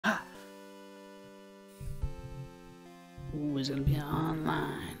Ooh, it's gonna be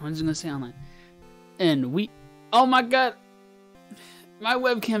online. What is it gonna say online? And we... Oh my god! My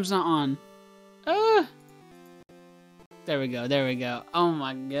webcam's not on. There we go, there we go. Oh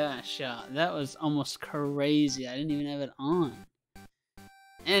my gosh, that was almost crazy. I didn't even have it on.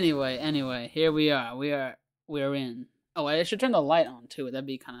 Anyway, here we are. We are in. Oh, I should turn the light on too. That'd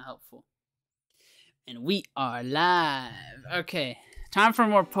be kind of helpful. And we are live. Okay, time for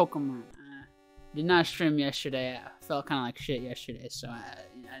more Pokemon. Did not stream yesterday. I felt kind of like shit yesterday, so I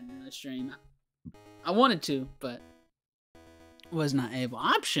didn't really stream. I wanted to, but was not able.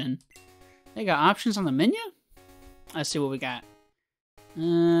 Option? They got options on the menu? Let's see what we got.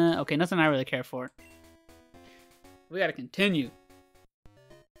 Okay, nothing I really care for. We gotta continue.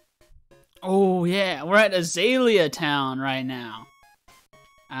 Oh yeah, we're at Azalea Town right now.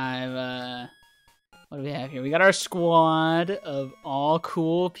 What do we have here? We got our squad of all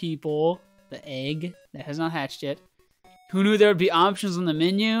cool people. The egg that has not hatched yet. Who knew there would be options on the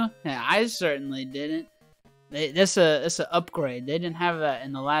menu? Yeah, I certainly didn't. That's an upgrade. They didn't have that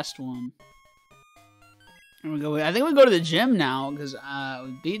in the last one. Here we go. I think we go to the gym now because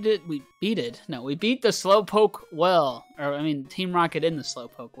we beat it. We beat the Slowpoke well, or I mean, Team Rocket in the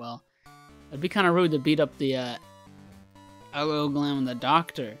Slowpoke well. It'd be kind of rude to beat up the GLAM and the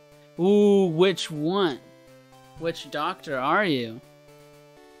Doctor. Ooh, which one? Which Doctor are you?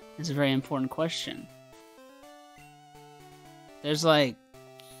 It's a very important question. There's like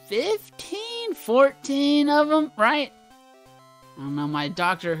 15, 14 of them, right? I don't know, my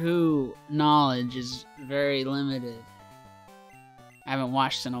Doctor Who knowledge is very limited. I haven't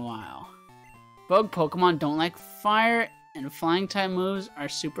watched in a while. Bug Pokemon don't like fire, and flying type moves are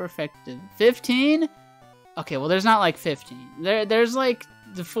super effective. 15? Okay, well there's not like 15. There's like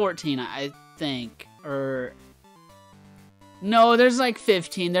the 14, I think, or... No, there's like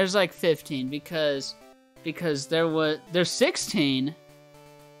 15. There's like 15 because there's 16.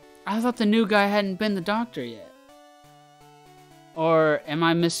 I thought the new guy hadn't been the Doctor yet. Or am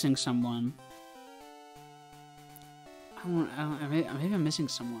I missing someone? Maybe I'm missing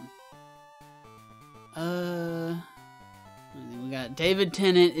someone. We got David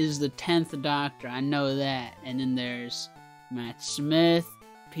Tennant is the 10th Doctor. I know that. And then there's Matt Smith,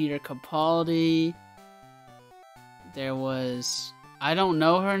 Peter Capaldi. There was... I don't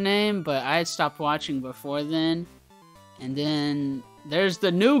know her name, but I had stopped watching before then. And then there's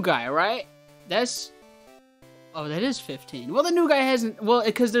the new guy, right? That's... Oh, that is 15. Well, the new guy hasn't... Well,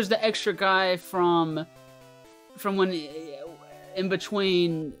 because there's the extra guy from when... In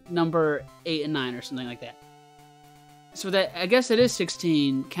between number 8 and 9 or something like that. So that... I guess it is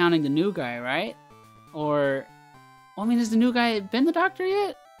 16, counting the new guy, right? Or... Well, I mean, has the new guy been the Doctor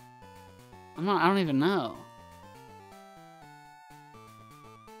yet? I don't even know.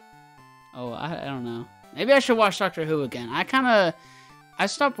 Oh, I don't know. Maybe I should watch Doctor Who again. I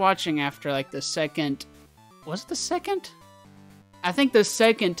stopped watching after like the second... Was it the second? I think the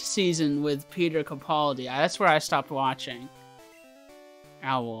second season with Peter Capaldi. That's where I stopped watching.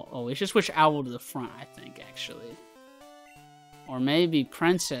 Owl. Oh, we should switch Owl to the front, I think, actually. Or maybe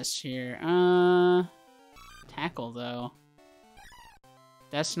Princess here. Tackle, though.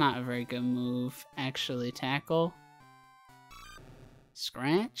 That's not a very good move, actually. Tackle.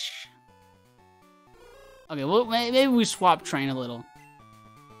 Scratch. Okay, well, maybe we swap train a little.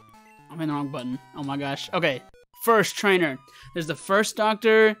 I'm in the wrong button. Oh my gosh. Okay, first trainer. There's the first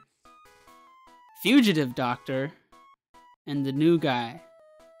Doctor, Fugitive Doctor, and the new guy.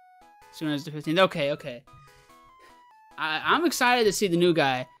 As soon as the 15th. Okay. I'm excited to see the new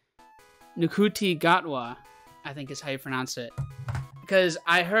guy. Nukuti Gatwa, I think is how you pronounce it. Because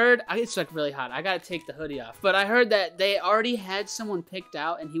I heard, it's like really hot. I gotta take the hoodie off. But I heard that they already had someone picked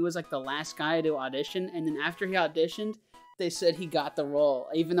out and he was like the last guy to audition. And then after he auditioned, they said he got the role,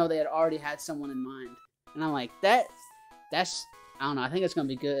 even though they had already had someone in mind. And I'm like, that's, I don't know, I think it's gonna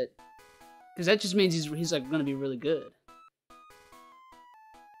be good. Because that just means he's like gonna be really good.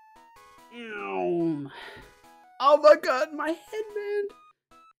 Oh my god, my headband!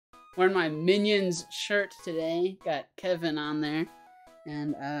 Wearing my Minions shirt today. Got Kevin on there.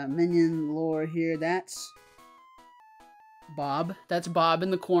 And Minion lore here, that's Bob. That's Bob in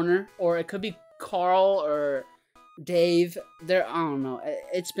the corner. Or it could be Carl or Dave. I don't know.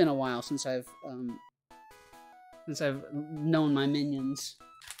 It's been a while since I've known my Minions.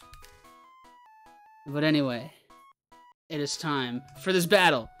 But anyway, it is time for this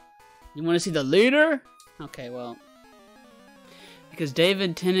battle. You want to see the leader? Okay, well, because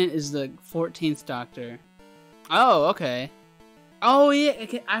David Tennant is the 14th Doctor. Oh, okay. Oh,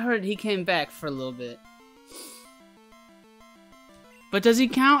 yeah, I heard he came back for a little bit. But does he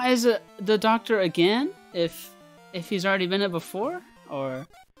count as the Doctor again? If if he's already been it before, or...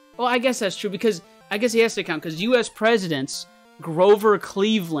 Well, I guess that's true, because I guess he has to count, because U.S. presidents, Grover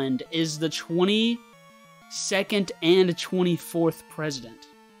Cleveland is the 22nd and 24th president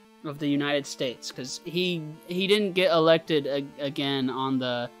of the United States, because he didn't get elected again on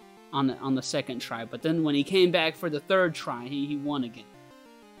the second try, but then when he came back for the third try, he won again.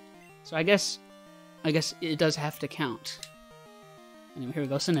 So I guess it does have to count. Anyway, here we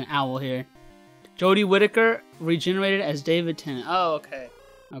go. Send an owl here. Jodie Whittaker regenerated as David Tennant. Oh, okay.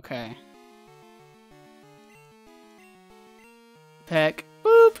 Okay. Peck.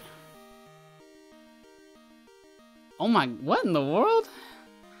 Boop. Oh my, what in the world?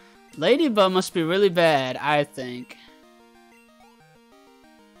 Ladybug must be really bad, I think.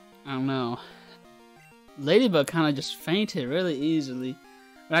 I don't know. Ladybug kind of just fainted really easily.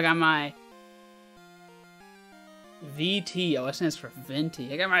 But I got my VT. Oh, it stands for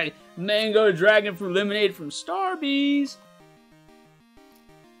Venti. I got my Mango Dragon Fruit Lemonade from Starbucks.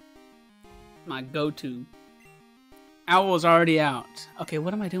 My go-to. Owl's already out. Okay,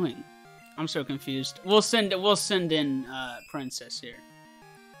 what am I doing? I'm so confused. We'll send in Princess here.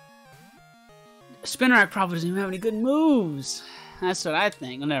 Spinnerack probably doesn't even have any good moves. That's what I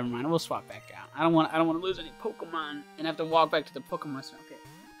think. Well, never mind. We'll swap back out. I don't want to lose any Pokemon and have to walk back to the Pokemon Center. Okay.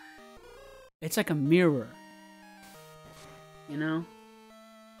 It's like a mirror. You know?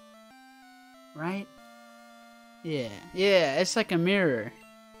 Right? Yeah. Yeah, it's like a mirror.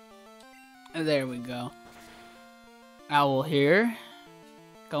 There we go. Owl here.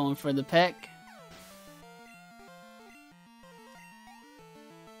 Going for the peck.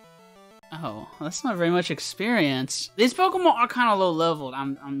 Oh, that's not very much experience. These Pokemon are kind of low leveled,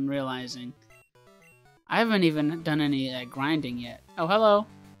 I'm realizing. I haven't even done any grinding yet. Oh, hello.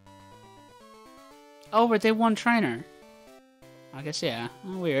 Oh, but they won trainer. I guess, yeah.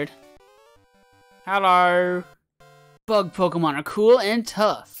 Oh, weird. Hello. Bug Pokemon are cool and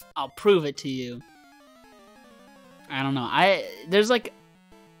tough. I'll prove it to you. I don't know. There's like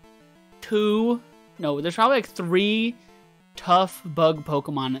there's probably like 3 tough bug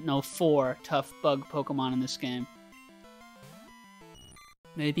Pokemon. No, 4 tough bug Pokemon in this game.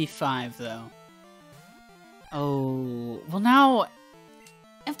 Maybe 5 though. Oh, well now,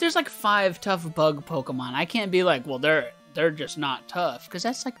 if there's like 5 tough bug Pokemon, I can't be like, well, they're just not tough, because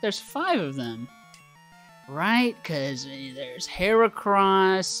that's like there's 5 of them, right? Because there's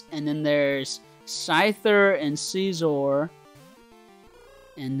Heracross, and then there's Scyther and Scizor,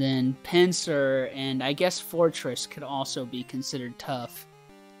 and then Pinsir, and I guess Fortress could also be considered tough,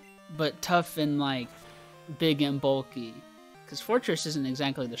 but tough and like big and bulky, because Fortress isn't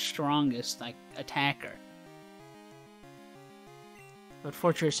exactly the strongest like attacker, but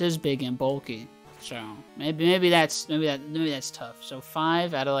Fortress is big and bulky, so maybe that's tough. So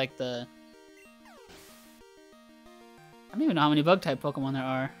 5 out of like the, I don't even know how many bug type Pokemon there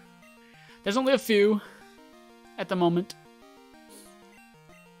are. There's only a few at the moment.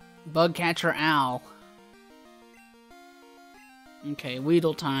 Bug Catcher Owl. Okay,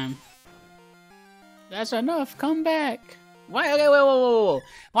 Weedle time. That's enough. Come back. Why? Okay, whoa.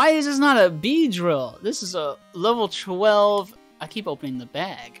 Why is this not a Beedrill? This is a level 12. I keep opening the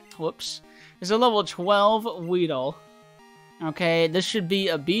bag. Whoops. It's a level 12 Weedle. Okay, this should be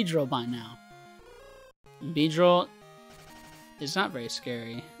a Beedrill by now. Beedrill is not very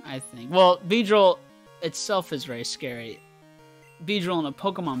scary, I think. Well, Beedrill itself is very scary. Beedrill in a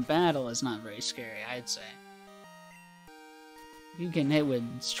Pokemon battle is not very scary, I'd say. You getting hit with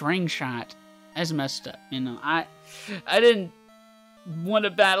String Shot, that's messed up. You know, I didn't want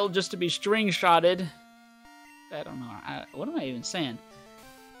a battle just to be String Shotted. I don't know. What am I even saying?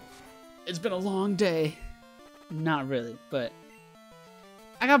 It's been a long day. Not really, but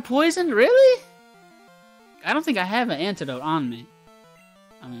I got poisoned? Really? I don't think I have an antidote on me.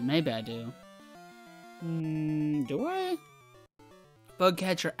 I mean, maybe I do. Do I? Bug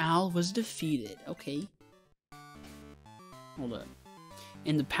Catcher Owl was defeated. Okay. Hold up.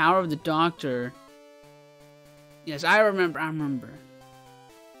 In the power of the Doctor. Yes, I remember.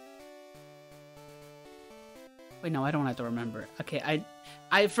 Wait, no, I don't have to remember. Okay,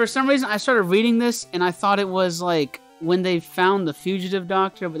 I for some reason, I started reading this, and I thought it was, like, when they found the fugitive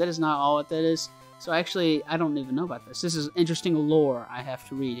Doctor, but that is not all what that is. So actually, I don't even know about this. This is interesting lore I have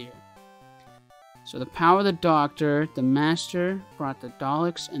to read here. So the power of the Doctor, the Master brought the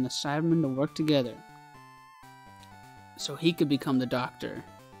Daleks and the Cybermen to work together. So he could become the Doctor.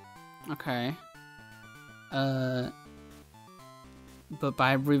 Okay. But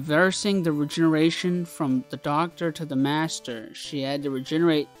by reversing the regeneration from the Doctor to the Master, she had to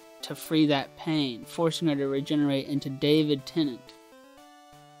regenerate to free that pain, forcing her to regenerate into David Tennant.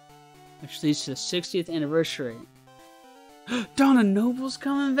 Which leads to the 60th anniversary Donna Noble's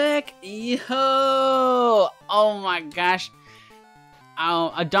coming back? Yo! Oh my gosh.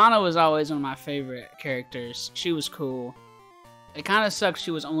 Donna was always one of my favorite characters. She was cool. It kind of sucks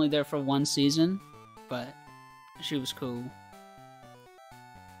she was only there for one season, but she was cool.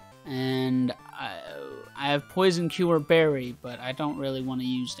 And I have Poison Cure Berry, but I don't really want to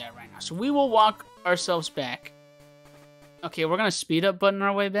use that right now. So we will walk ourselves back. Okay, we're going to speed up button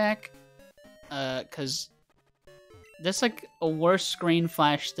our way back. Because that's like a worse screen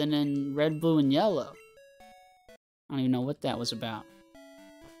flash than in red, blue, and yellow. I don't even know what that was about.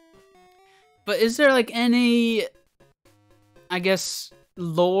 But is there like any, I guess,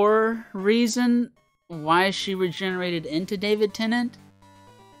 lore reason why she regenerated into David Tennant?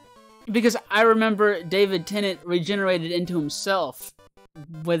 Because I remember David Tennant regenerated into himself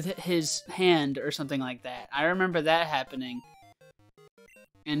with his hand or something like that. I remember that happening.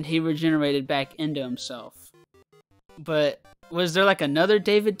 And he regenerated back into himself. But was there like another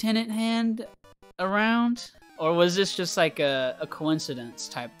David Tennant hand around? Or was this just like a coincidence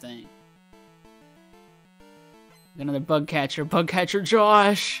type thing? Another bug catcher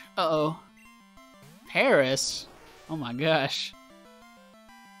Josh! Uh-oh. Paris? Oh my gosh.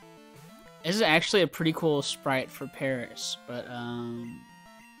 This is actually a pretty cool sprite for Paris, but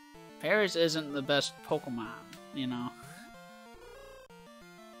Paris isn't the best Pokemon, you know.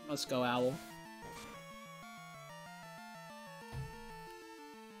 Let's go, Owl.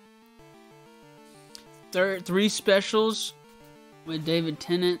 Three specials with David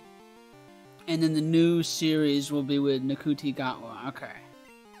Tennant, and then the new series will be with Nakuti Gatwa. Okay.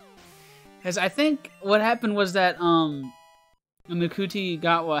 Because I think what happened was that Nakuti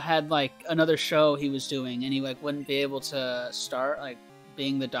Gatwa had like another show he was doing, and he like wouldn't be able to start like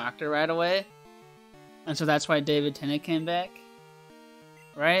being the doctor right away, and so that's why David Tennant came back,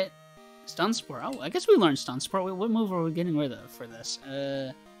 right? Stun Spore. Oh, I guess we learned Stun Spore. What move are we getting rid of for this?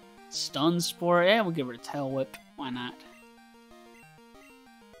 Stun Spore. Yeah, we'll give her a Tail Whip. Why not?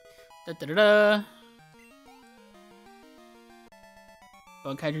 Da da da da.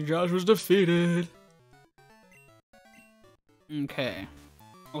 Bugcatcher Josh was defeated. Okay.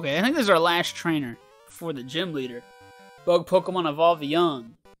 Okay, I think this is our last trainer before the gym leader. Bug Pokemon evolve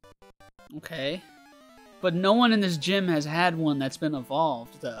young. Okay. But no one in this gym has had one that's been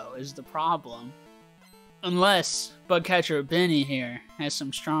evolved, though, is the problem. Unless Bugcatcher Benny here has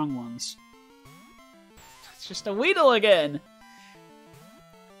some strong ones. It's just a Weedle again!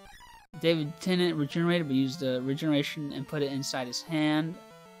 David Tennant regenerated, but used the regeneration and put it inside his hand.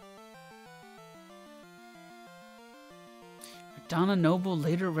 Donna Noble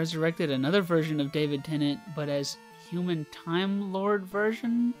later resurrected another version of David Tennant, but as human Time Lord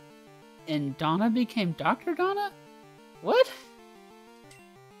version, and Donna became Dr. Donna? What?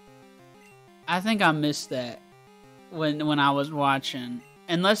 I think I missed that when I was watching,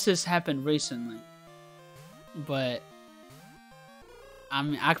 unless this happened recently. But I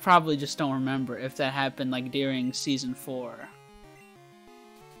mean, I probably just don't remember if that happened like during season 4.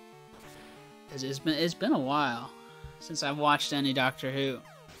 'Cause it's been a while since I've watched any Doctor Who.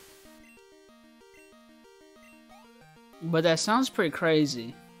 But that sounds pretty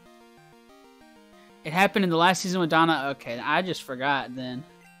crazy. It happened in the last season with Donna. Okay, I just forgot then.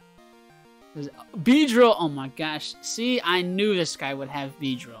 Beedrill! Oh my gosh. See, I knew this guy would have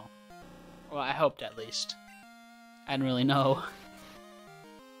Beedrill. Well, I hoped at least. I didn't really know.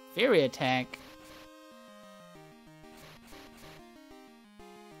 Fury Attack.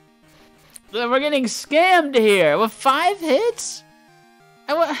 We're getting scammed here with 5 hits?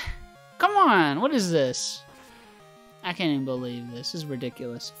 Come on, what is this? I can't even believe this. This is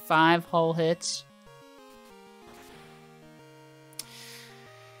ridiculous. 5 whole hits.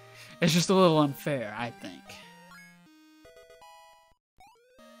 It's just a little unfair, I think.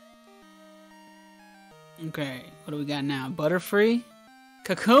 Okay, what do we got now? Butterfree?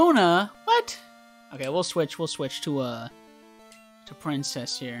 Kakuna? What? Okay, we'll switch to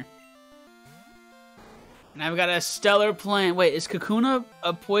Princess here. And I've got a Stellar Plant. Wait, is Kakuna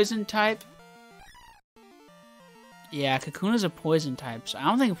a poison type? Yeah, Kakuna's a poison type, so I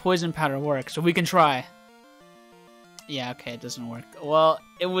don't think Poison Powder works, so we can try. Yeah, okay, it doesn't work. Well,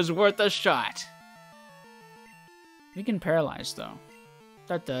 it was worth a shot. We can paralyze, though.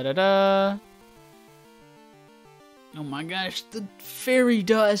 Da-da-da-da. Oh my gosh, the fairy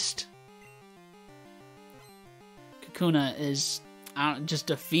dust! Kakuna is just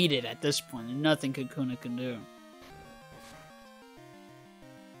defeated at this point. There's nothing Kakuna can do.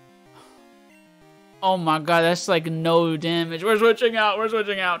 Oh my god, that's like no damage. We're switching out, we're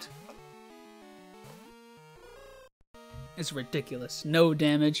switching out. It's ridiculous. No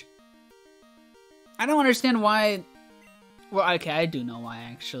damage. I don't understand why Well, okay, I do know why,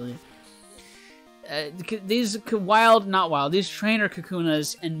 actually. These these trainer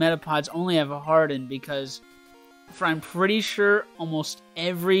Kakunas and Metapods only have a harden because, I'm pretty sure, almost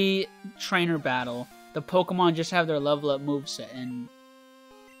every trainer battle, the Pokemon just have their level up moveset, and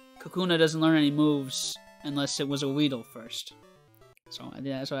Kakuna doesn't learn any moves unless it was a Weedle first. So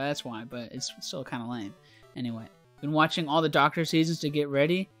that's why, but it's still kind of lame. Anyway, been watching all the Doctor seasons to get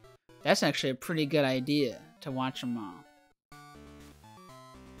ready. That's actually a pretty good idea to watch them all.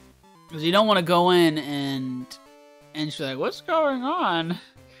 Because you don't want to go in and she's like, what's going on?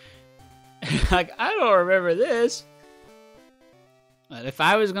 Like, I don't remember this. But if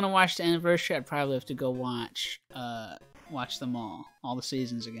I was going to watch the anniversary, I'd probably have to go watch them all the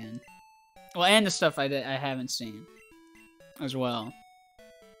seasons again. Well, and the stuff I haven't seen as well.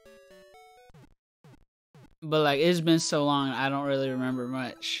 But, like, it's been so long, I don't really remember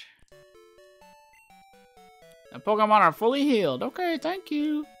much. The Pokemon are fully healed. Okay, thank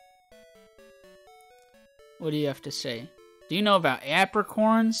you. What do you have to say? Do you know about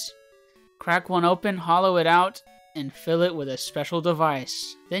apricorns? Crack one open, hollow it out, and fill it with a special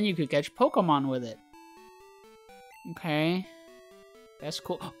device. Then you could catch Pokemon with it. Okay. That's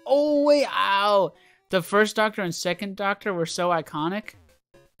cool. Oh, wait, ow! The first Doctor and second Doctor were so iconic.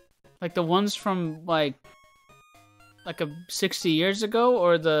 Like the ones from, like 60 years ago,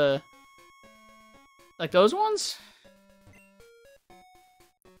 or like those ones?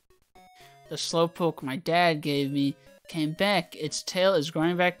 The Slowpoke my dad gave me came back. Its tail is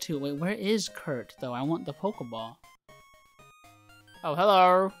growing back too. Wait, where is Kurt, though? I want the Pokeball. Oh,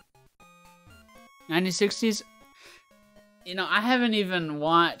 hello. 1960s? You know, I haven't even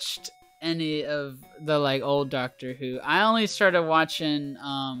watched any of the, like, old Doctor Who. I only started watching,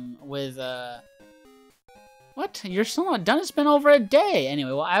 with, What? You're still not done? It's been over a day!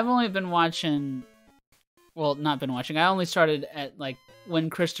 Anyway, well, I've only been watching... Well, not been watching. I only started at, like, when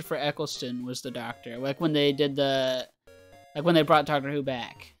Christopher Eccleston was the Doctor. Like, when they did the... Like, when they brought Doctor Who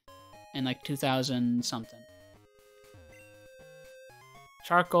back. In, like, 2000-something.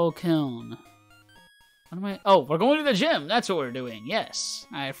 Charcoal Kiln. What am I... Oh, we're going to the gym! That's what we're doing. Yes.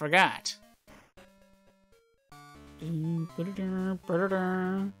 I forgot.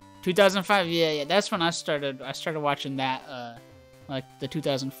 2005, yeah, that's when I started watching that, like, the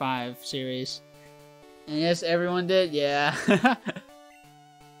 2005 series. And yes, everyone did, yeah.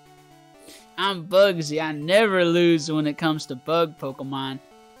 I'm Bugsy. I never lose when it comes to bug Pokemon.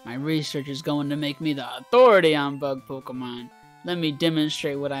 My research is going to make me the authority on bug Pokemon. Let me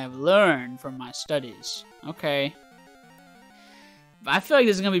demonstrate what I have learned from my studies. Okay. I feel like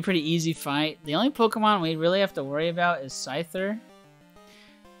this is going to be a pretty easy fight. The only Pokemon we really have to worry about is Scyther.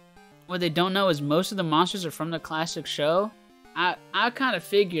 What they don't know is most of the monsters are from the classic show. I kind of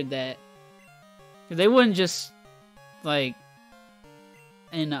figured that. They wouldn't just, like...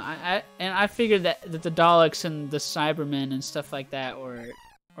 And I figured that the Daleks and the Cybermen and stuff like that were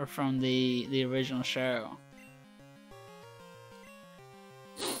from the original show.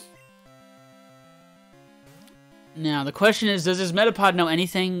 Now, the question is, does this Metapod know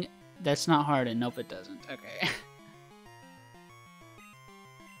anything that's not hardened? Nope, it doesn't. Okay.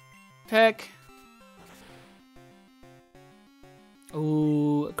 Peck.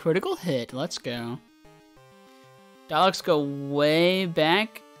 Ooh, critical hit. Let's go. Daleks go way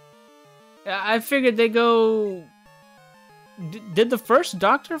back. I figured they go... Did the first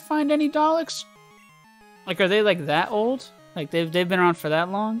Doctor find any Daleks? Like, are they, like, that old? Like, they've been around for that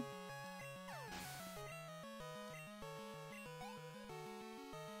long?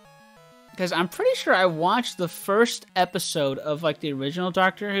 Because I'm pretty sure I watched the first episode of, like, the original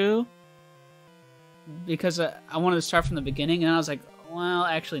Doctor Who. Because I wanted to start from the beginning, and I was like, well,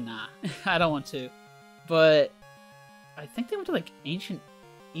 actually, nah. I don't want to. But I think they went to, like, ancient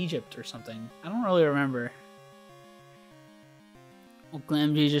Egypt or something. I don't really remember. Will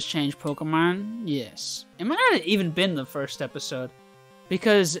GLAM just change Pokemon? Yes. It might not have even been the first episode.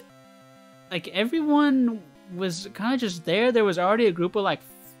 Because, like, everyone was kind of just there. There was already a group of, like,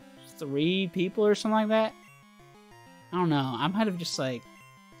 3 people or something like that. I don't know. I might have just, like...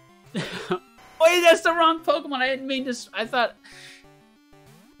 Wait, that's the wrong Pokemon. I didn't mean to...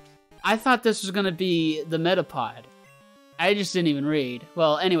 I thought this was gonna be the Metapod. I just didn't even read.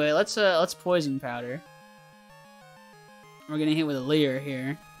 Well, anyway, let's Poison Powder. We're gonna hit with a Leer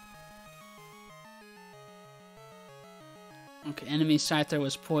here. Okay, enemy Scyther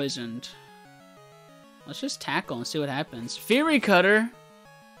was poisoned. Let's just tackle and see what happens. Fury Cutter!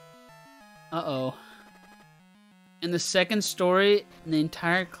 Uh-oh. In the second story, the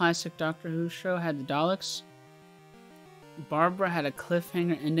entire classic Doctor Who show had the Daleks. Barbara had a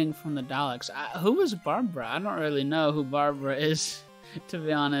cliffhanger ending from the Daleks. Who was Barbara? I don't really know who Barbara is, to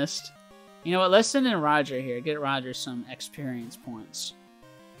be honest. You know what? Let's send in Roger here. Get Roger some experience points.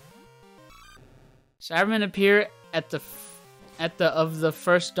 Cybermen appear at the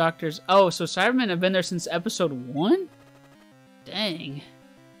first Doctor's. Oh, so Cybermen have been there since episode 1? Dang.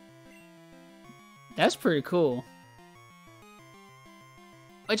 That's pretty cool.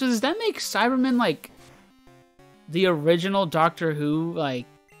 Wait, so does that make Cybermen like the original Doctor Who like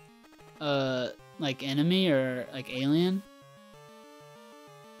enemy or like alien?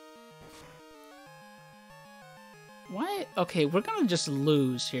 Why? Okay, we're gonna just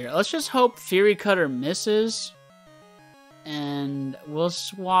lose here. Let's just hope Fury Cutter misses. And we'll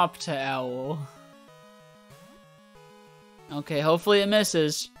swap to Owl. Okay, hopefully it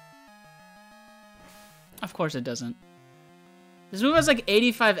misses. Of course it doesn't. This move has like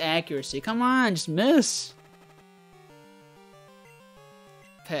 85 accuracy. Come on, just miss.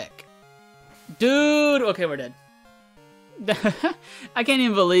 Pick. Dude! Okay, we're dead. I can't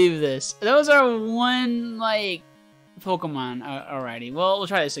even believe this. Those are one, like, Pokemon. Alrighty, well, we'll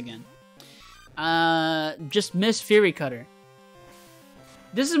try this again. Just miss Fury Cutter.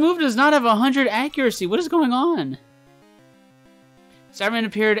 This move does not have 100 accuracy. What is going on? Cyberman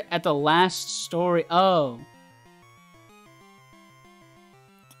appeared at the last story. Oh.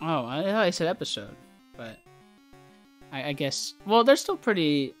 Oh, I thought I said episode. But I guess. Well, they're still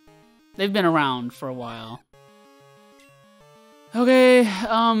pretty. They've been around for a while. Okay,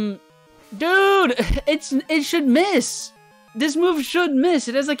 dude, it should miss. This move should miss.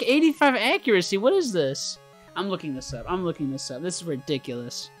 It has like 85 accuracy. What is this? I'm looking this up. This is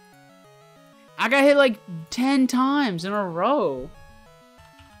ridiculous. I got hit like 10 times in a row.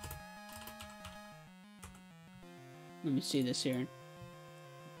 Let me see this here.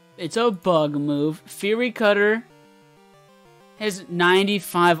 It's a bug move. Fury Cutter has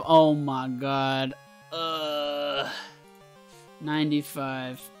 95. Oh my god.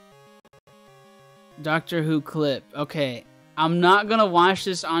 95. Doctor Who clip. Okay. I'm not gonna watch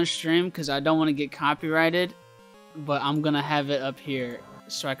this on stream because I don't want to get copyrighted, but I'm gonna have it up here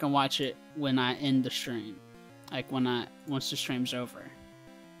so I can watch it when I end the stream. Like once the stream's over.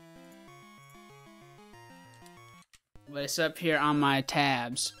 But it's up here on my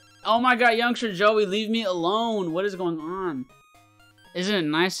tabs. Oh my god, youngster Joey, leave me alone. What is going on? Isn't it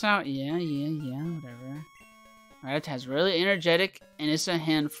nice out? Yeah, whatever. Rattata's really energetic, and it's a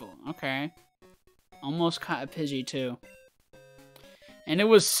handful. Okay. Almost caught a Pidgey, too. And it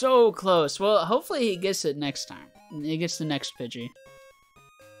was so close. Well, hopefully he gets it next time. He gets the next Pidgey.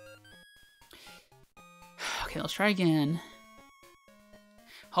 Okay, let's try again.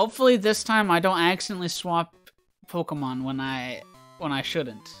 Hopefully this time I don't accidentally swap Pokemon when I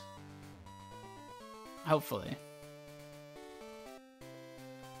shouldn't. Hopefully.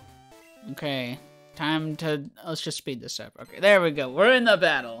 Okay. Time to... Let's just speed this up. Okay, there we go. We're in the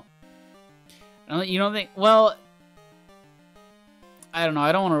battle. You don't think... Well... I don't know.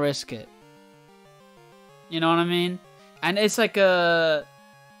 I don't want to risk it. You know what I mean? And it's like a...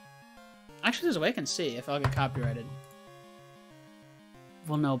 Actually, there's a way I can see if I'll get copyrighted.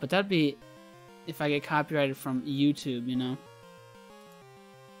 Well, no, but that'd be... If I get copyrighted from YouTube, you know?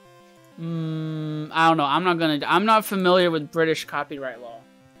 I don't know. I'm not familiar with British copyright law.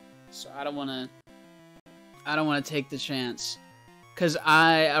 So I don't want to take the chance. Because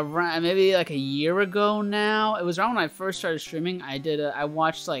maybe like a year ago now, it was around when I first started streaming, I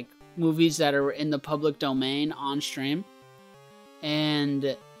watched like movies that are in the public domain on stream.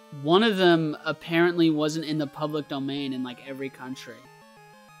 And one of them apparently wasn't in the public domain in like every country.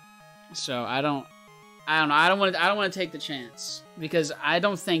 So I don't know. I don't want to take the chance because I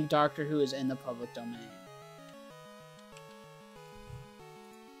don't think Doctor Who is in the public domain.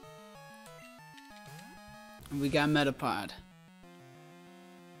 We got Metapod.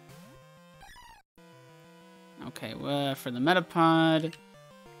 Okay, well, for the Metapod,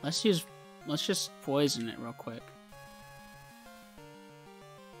 let's just poison it real quick.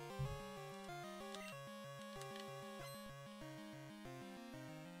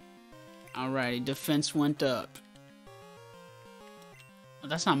 Alrighty, defense went up. Well,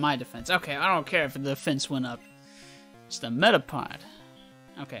 that's not my defense. Okay, I don't care if the defense went up. It's the Metapod.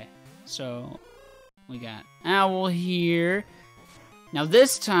 Okay, so we got Owl here. Now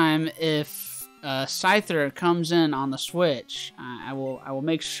this time, if Scyther comes in on the switch, I will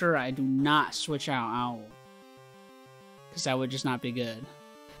make sure I do not switch out Owl. Because that would just not be good.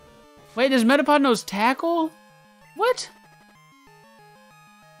 Wait, does Metapod knows Tackle? What?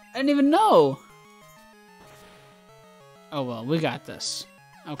 I didn't even know. Oh well, we got this.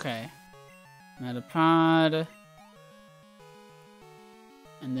 Okay. Metapod.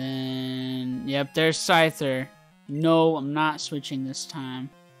 And then, yep, there's Scyther. No, I'm not switching this time.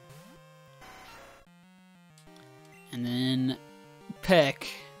 And then Peck.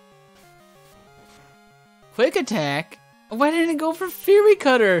 Quick attack? Why didn't it go for Fury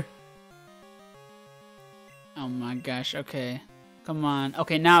Cutter? Oh my gosh, okay. Come on.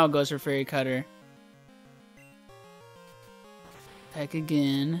 Okay, now it goes for Fury Cutter. Peck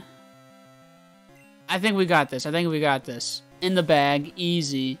again. I think we got this. I think we got this. In the bag.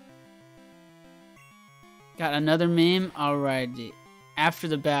 Easy. Got another meme? Alrighty. After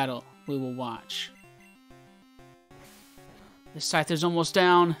the battle, we will watch. The Scyther's almost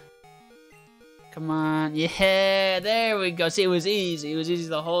down. Come on. Yeah, there we go. See, it was easy. It was easy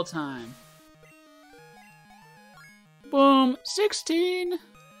the whole time. Boom. 16.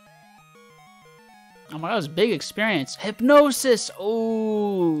 Oh my god, that was big experience. Hypnosis.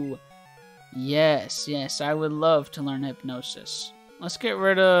 Oh. Yes, yes. I would love to learn Hypnosis. Let's get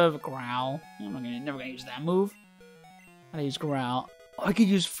rid of Growl. I'm never gonna use that move. How do I use Growl? Oh, I could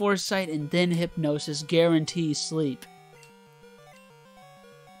use Foresight and then Hypnosis. Guarantee sleep.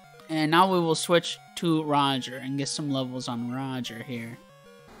 And now we will switch to Roger and get some levels on Roger here.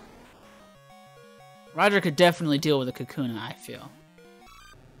 Roger could definitely deal with a Kakuna, I feel.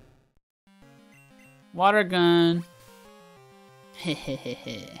 Water gun.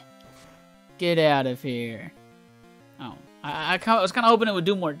 Hehehehe. Get out of here. Oh, I was kind of hoping it would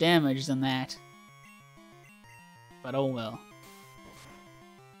do more damage than that. But oh well.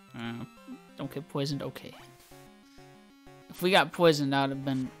 Don't get poisoned? Okay. If we got poisoned, that would have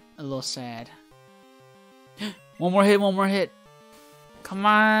been a little sad. One more hit, one more hit. Come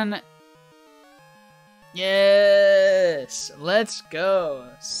on. Yes. Let's go.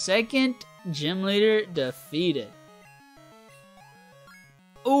 Second gym leader defeated.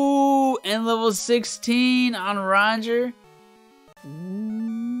 Ooh, and level 16 on Roger.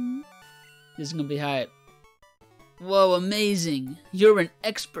 Ooh. This is gonna be hype. Whoa, amazing. You're an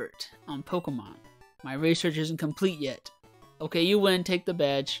expert on Pokemon. My research isn't complete yet. Okay, you win. Take the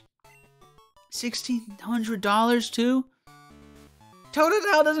badge. $1,600 too?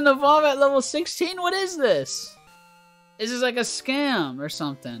 Totodile doesn't evolve at level 16? What is this? Is this like a scam or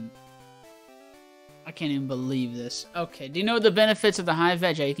something? I can't even believe this. Okay, do you know the benefits of the high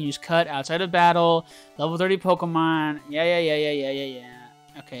veg? Yeah, you can use cut outside of battle, level 30 Pokemon. Yeah.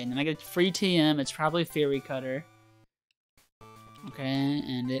 Okay, and then I get free TM. It's probably Fury Cutter. Okay,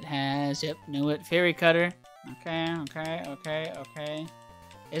 and it has, yep, knew it, Fury Cutter. Okay.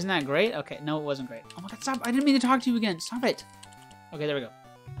 Isn't that great? Okay, no, it wasn't great. Oh my god, stop! I didn't mean to talk to you again. Stop it. Okay, there we go.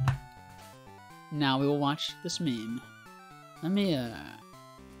 Now we will watch this meme. Let me,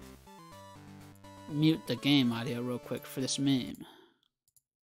 mute the game audio real quick for this meme.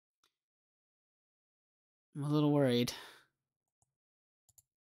 I'm a little worried.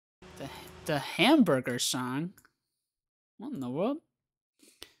 The hamburger song? What in the world?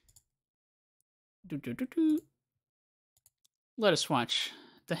 Let us watch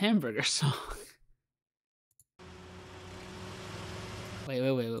the hamburger song. Wait.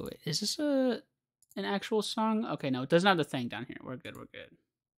 Is this an actual song? Okay, no, it doesn't have the thing down here. We're good.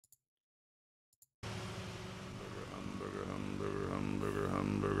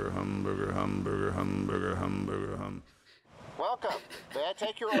 Welcome. May I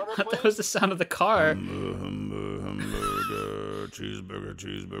take your order, please? That was the sound of the car. Hamburger, cheeseburger,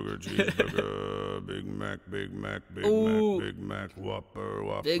 Big Mac,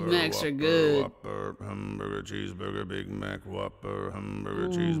 Whopper, Big Macs are good. Whopper, hamburger, cheeseburger, Big Mac, Whopper, hamburger,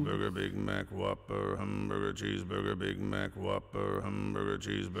 cheeseburger, Big Mac, Whopper, hamburger, cheeseburger, Big Mac, Whopper, hamburger,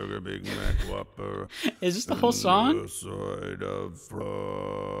 cheeseburger, Big Mac, Whopper. Is this the whole song? The side of fries.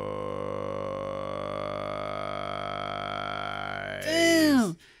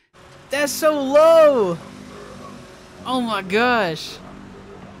 Damn! That's so low! Oh my gosh!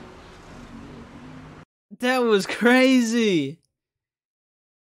 That was crazy!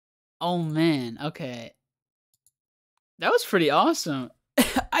 Oh man, okay. That was pretty awesome.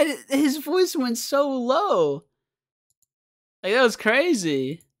 His voice went so low. Like, that was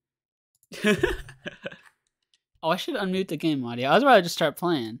crazy. Oh, I should unmute the game audio. I was about to just start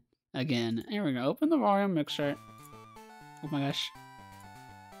playing again. Here we go. Open the volume mixer. Oh my gosh.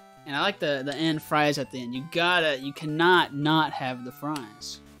 And I like the end fries at the end. You cannot not have the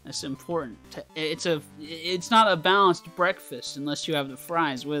fries. That's important. It's not a balanced breakfast unless you have the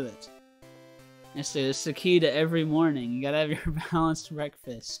fries with it. It's the key to every morning. You gotta have your balanced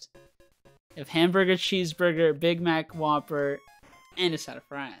breakfast. You have hamburger, cheeseburger, Big Mac, Whopper, and a side of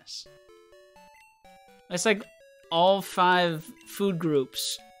fries. It's like all 5 food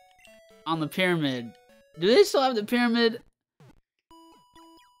groups on the pyramid. Do they still have the pyramid?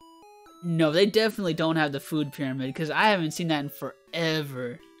 No, they definitely don't have the food pyramid because I haven't seen that in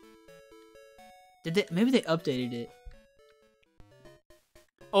forever. Did they? Maybe they updated it.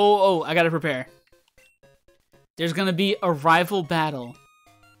 Oh, I gotta prepare. There's gonna be a rival battle.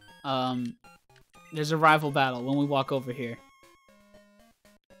 There's a rival battle when we walk over here.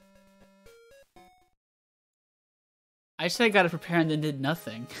 I said I gotta prepare and then did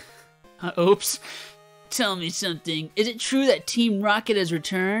nothing. Oops. Tell me something. Is it true that Team Rocket has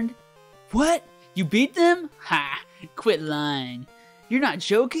returned? What? You beat them? Ha! Quit lying. You're not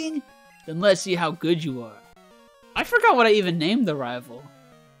joking? Then let's see how good you are. I forgot what I even named the rival.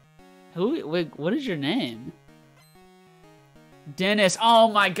 Wait, what is your name? Dennis. Oh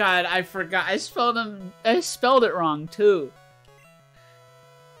my god, I forgot. I spelled it wrong too.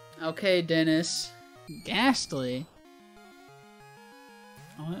 Okay, Dennis. Ghastly.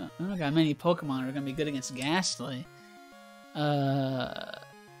 Oh, I don't got many Pokemon that are gonna be good against Ghastly.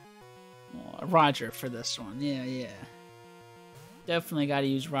 Roger for this one. Yeah. Definitely gotta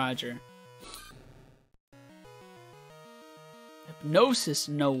use Roger. Hypnosis?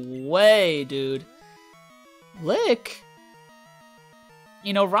 No way, dude. Lick?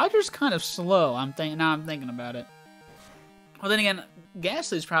 You know, Roger's kind of slow. Now I'm thinking about it. Well, then again,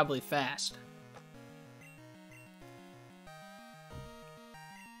 Ghastly's probably fast.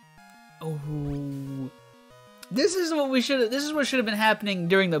 Oh, this is what should have been happening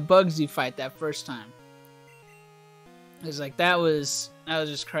during the Bugsy fight that first time. It's like that was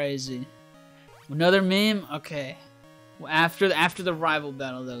just crazy. Another meme, okay. Well, after the rival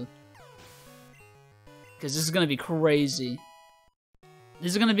battle though, because this is gonna be crazy.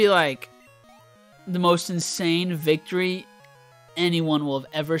 This is gonna be like the most insane victory anyone will have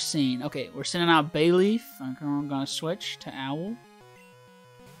ever seen. Okay, we're sending out Bayleaf. I'm gonna switch to Owl.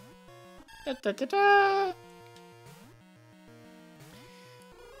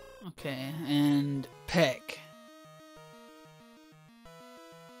 Okay, and Peck.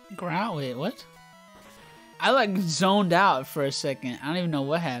 Growl, wait, what? I like zoned out for a second. I don't even know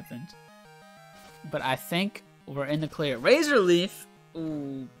what happened. But I think we're in the clear. Razor Leaf.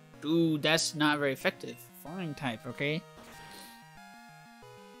 Ooh, that's not very effective. Flying type, okay?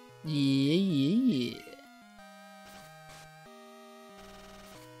 Yeah.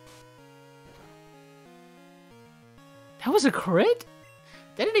 That was a crit?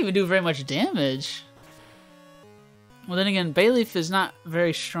 That didn't even do very much damage. Well, then again, Bayleaf is not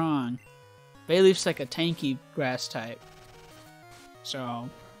very strong. Bayleaf's like a tanky grass type. So,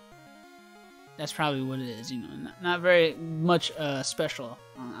 that's probably what it is, you know. Not very much special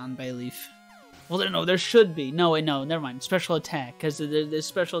on Bayleaf. Well, no, there should be. No, wait, no, never mind. Special attack, because there's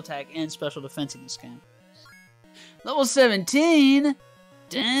special attack and special defense in this game. Level 17?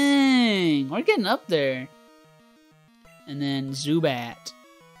 Dang, we're getting up there. And then Zubat.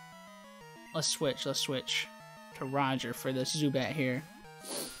 Let's switch to Roger for this Zubat here.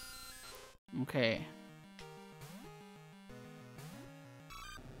 Okay.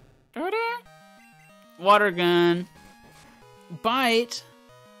 Water gun. Bite.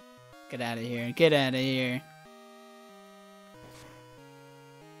 Get out of here. Get out of here.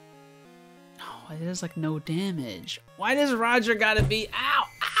 Oh, it does like no damage. Why does Roger gotta be... Ow!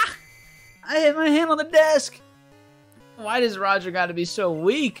 Ah! I hit my hand on the desk! Why does Roger gotta be so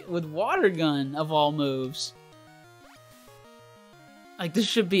weak with Water Gun of all moves? Like, this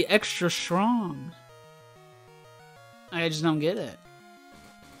should be extra strong. I just don't get it.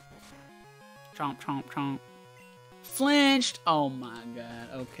 Chomp, chomp, chomp. Flinched! Oh my god,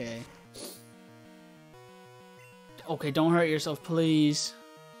 okay. Okay, don't hurt yourself, please.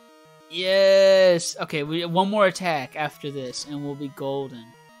 Yes! Okay, we one more attack after this, and we'll be golden.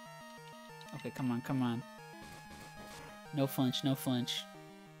 Okay, come on, come on. No flinch, no flinch.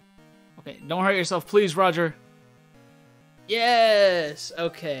 Okay, don't hurt yourself, please, Roger. Yes!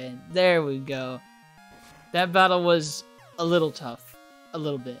 Okay, there we go. That battle was a little tough. A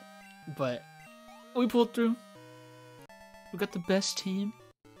little bit. But we pulled through. We got the best team.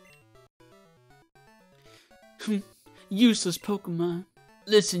 Useless Pokemon.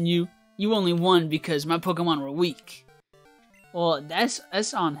 Listen, you only won because my Pokemon were weak. Well,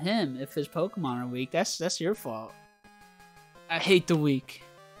 that's on him if his Pokemon are weak. That's your fault. I hate the weak.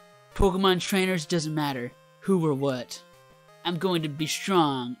 Pokemon trainers doesn't matter who or what. I'm going to be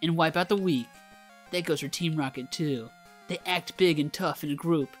strong and wipe out the weak. That goes for Team Rocket too. They act big and tough in a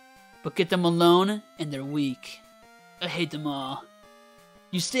group, but get them alone and they're weak. I hate them all.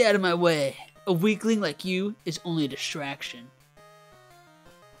 You stay out of my way. A weakling like you is only a distraction.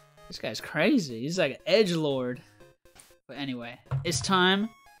 This guy's crazy. He's like an edgelord. But anyway, it's time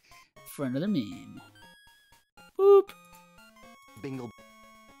for another meme. Boop. Bingle.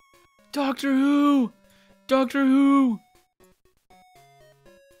 Doctor Who! Doctor Who!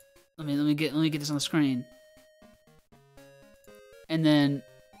 Let me get this on the screen. And then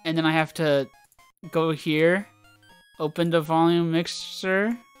I have to go here, open the volume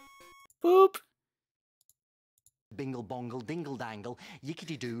mixer. Boop. Bingle bongle dingle dangle,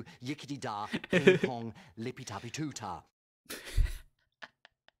 yickety doo, yickety da, ping pong, lippy tappy too ta.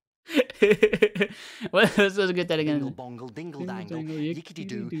 Let's get that again. Bingle bongle dingle dangle, yickety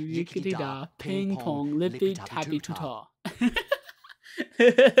doo, yickety da, ping pong, lippy tappy too ta.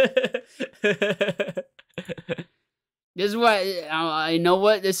 This is why I know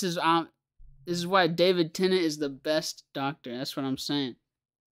what this is. This is why David Tennant is the best Doctor. That's what I'm saying.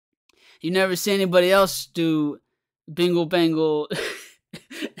 You never see anybody else do bingle bangle,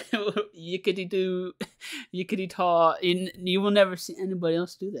 yickety doo, yickety taw. You will never see anybody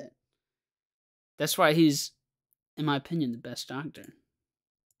else do that. That's why he's, in my opinion, the best Doctor.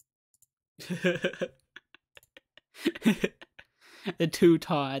 The two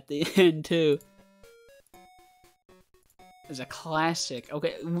taw at the end too is a classic.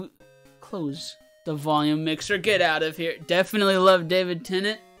 Okay, close the volume mixer. Get out of here. Definitely love David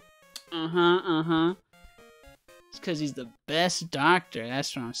Tennant. It's because he's the best Doctor.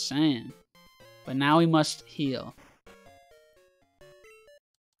 That's what I'm saying. But now we must heal.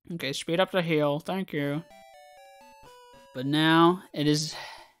 Okay, speed up the heal. Thank you. But now it is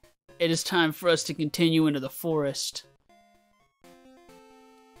time for us to continue into the forest.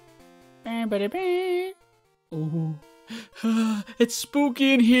 Ooh. It's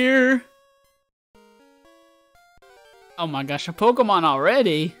spooky in here. Oh my gosh, a Pokemon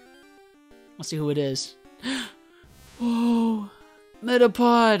already? Let's see who it is. Whoa,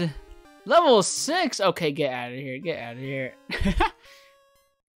 Metapod. Level 6. Okay, get out of here. Get out of here.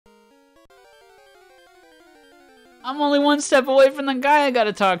 I'm only one step away from the guy I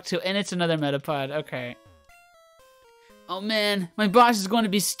gotta talk to, and it's another Metapod. Okay. Oh man, my boss is going to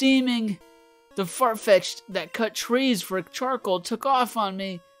be steaming. The Farfetch'd that cut trees for charcoal took off on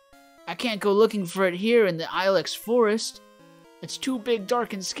me. I can't go looking for it here in the Ilex forest. It's too big,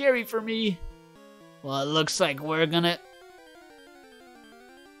 dark, and scary for me. Well, it looks like we're gonna...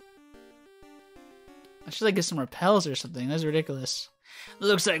 I should like get some repels or something. That's ridiculous.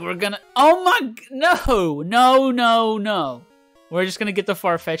 Looks like we're gonna... Oh my... No. We're just gonna get the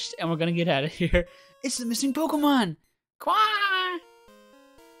Farfetch'd and we're gonna get out of here. It's the missing Pokemon. Quack!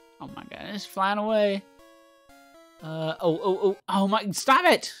 Oh my god, it's flying away. Oh my... Stop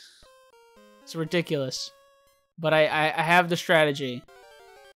it! It's ridiculous. But I have the strategy.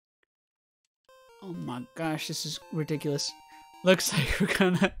 Oh my gosh, this is ridiculous. Looks like we're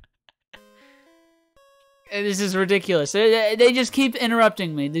gonna... This is ridiculous. They just keep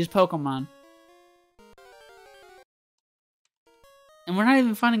interrupting me, these Pokemon. And we're not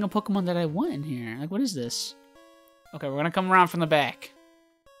even finding a Pokemon that I want in here. Like, what is this? Okay, we're gonna come around from the back.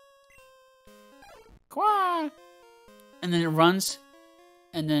 Quack! And then it runs.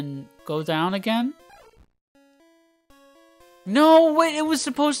 And then go down again. No, wait, it was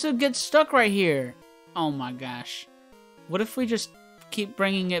supposed to get stuck right here. Oh my gosh. What if we just keep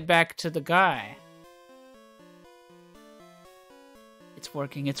bringing it back to the guy? It's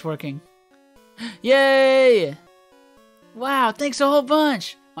working, it's working. Yay! Wow, thanks a whole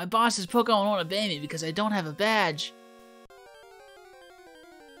bunch! My boss's Pokemon won't obey me because I don't have a badge.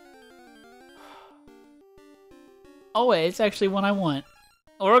 Oh wait, it's actually one I want.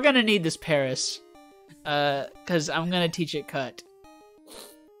 We're gonna need this Paris. Cause I'm gonna teach it cut.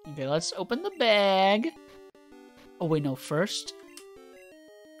 Okay, let's open the bag. Oh wait, no, first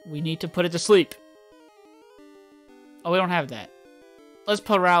we need to put it to sleep. Oh, we don't have that. Let's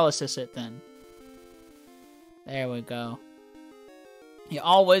paralysis it then. There we go. You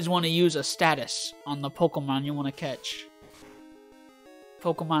always want to use a status on the Pokemon you want to catch.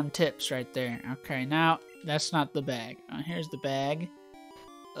 Pokemon tips right there. Okay, now that's not the bag. Here's the bag.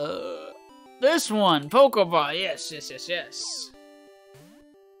 This one, Pokeball. Yes.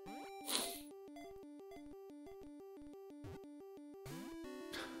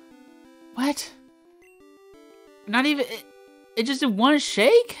 What? Not even... It just did one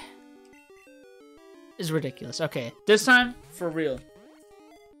shake? It's ridiculous. Okay, this time, for real.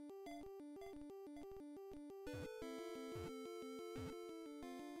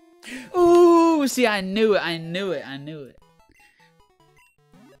 Ooh, see, I knew it.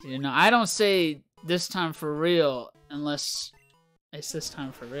 You know, I don't say this time for real unless it's this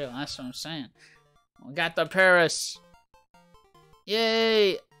time for real. That's what I'm saying. We got the Paris.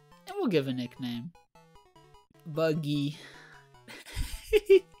 Yay! And we'll give a nickname. Buggy.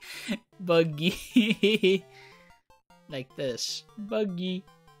 Buggy. Like this. Buggy.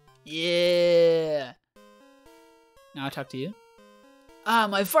 Yeah. Now I talk to you. Ah,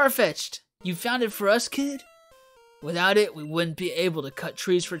 my Farfetch'd. You found it for us, kid? Without it, we wouldn't be able to cut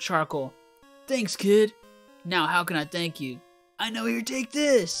trees for charcoal. Thanks, kid. Now, how can I thank you? I know here, take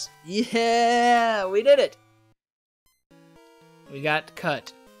this. Yeah, we did it. We got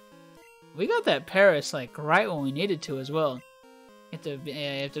cut. We got that Paris, like, right when we needed to as well. You have to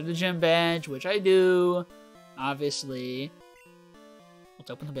have the gym badge, which I do. Obviously.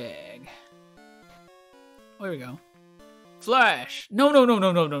 Let's open the bag. There we go. Flash! No,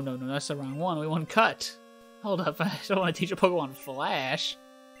 that's the wrong one. We want cut. Hold up, I don't want to teach a Pokemon Flash.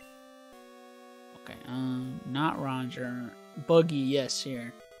 Okay, not Roger. Buggy, yes,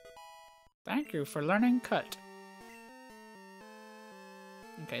 here. Thank you for learning cut.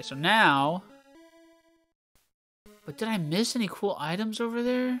 Okay, so now... But did I miss any cool items over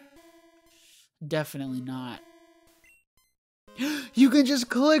there? Definitely not. You can just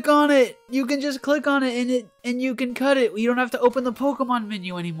click on it! You can just click on it and you can cut it. You don't have to open the Pokemon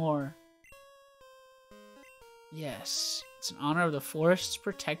menu anymore. Yes. It's in honor of the forest's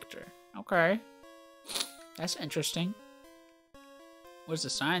protector. Okay. That's interesting. What does the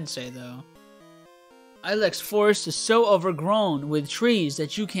sign say, though? Ilex Forest is so overgrown with trees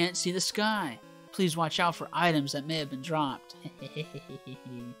that you can't see the sky. Please watch out for items that may have been dropped.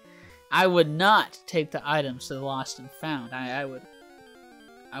 I would not take the items to the lost and found. I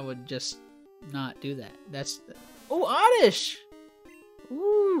would just not do that. That's the... Oh, Oddish!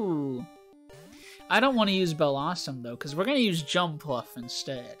 Ooh. I don't want to use Bellossom, though, because we're going to use Jumpluff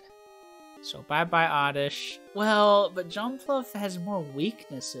instead. So, bye-bye, Oddish. Well, but Jumpluff has more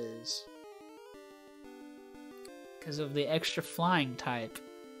weaknesses. Because of the extra flying type.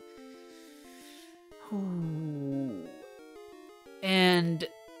 Ooh. And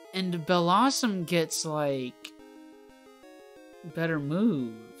Bellossom gets, like, better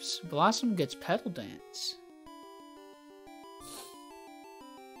moves. Bellossom gets Petal Dance.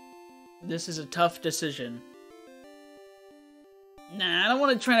 This is a tough decision. Nah, I don't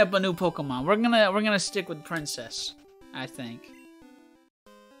want to train up a new Pokemon. We're gonna stick with Princess, I think.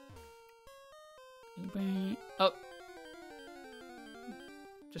 Oh.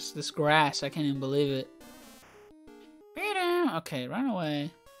 Just this grass, I can't even believe it. Okay, run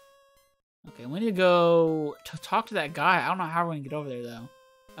away. Okay, we need to go to talk to that guy. I don't know how we're gonna get over there, though.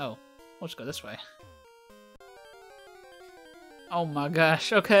 Oh, we'll just go this way. Oh my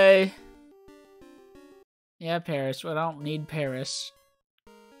gosh, okay. Yeah, Paris. Well, I don't need Paris.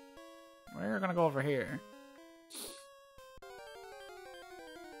 We're gonna go over here.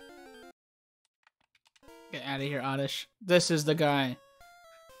 Get out of here, Oddish. This is the guy.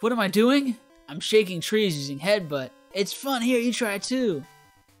 What am I doing? I'm shaking trees using Headbutt. It's fun. Here, you try it too.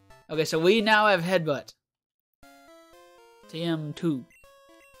 Okay, so we now have Headbutt. TM2.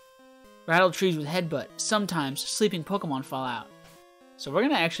 Rattle trees with Headbutt. Sometimes sleeping Pokemon fall out. So we're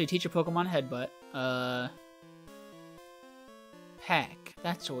gonna actually teach a Pokemon Headbutt. Pack.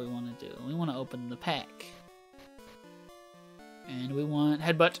 That's what we want to do. We want to open the pack. And we want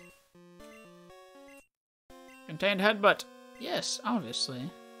Headbutt. Contained Headbutt. Yes,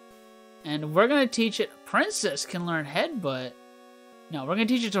 obviously. And we're going to teach it. Princess can learn Headbutt. No, we're going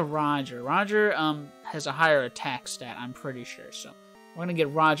to teach it to Roger. Roger has a higher attack stat, I'm pretty sure. So we're going to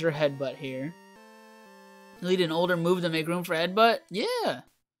get Roger Headbutt here. Lead an older move to make room for Headbutt? Yeah.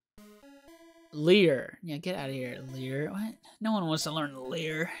 Leer. Yeah, get out of here, Leer. What? No one wants to learn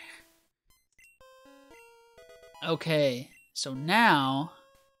Leer. Okay, so now...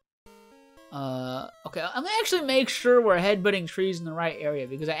 okay, I'm gonna actually make sure we're headbutting trees in the right area,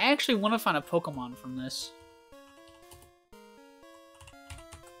 because I actually want to find a Pokemon from this.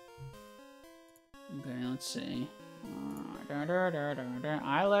 Okay, let's see.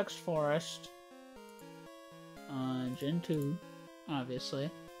 Ilex Forest. Gen 2, obviously.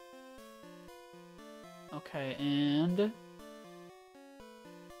 Okay, and...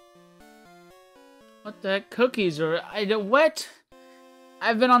 What the heck? Cookies are... What?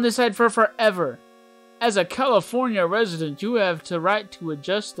 I've been on this side for forever. As a California resident, you have the right to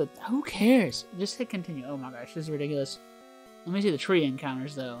adjust the... Who cares? Just hit continue. Oh my gosh, this is ridiculous. Let me see the tree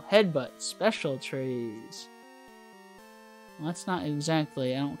encounters, though. Headbutt. Special trees. Well, that's not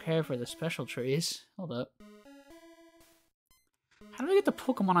exactly... I don't care for the special trees. Hold up. How do I get the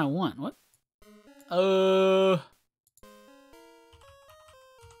Pokemon I want? What?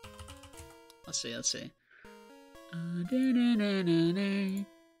 Let's see.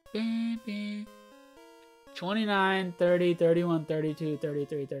 29, 30, 31, 32,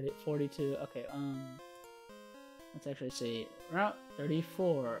 33, 30, 42. Okay, let's actually see. Route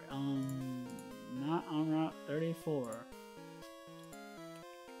 34. Not on Route 34.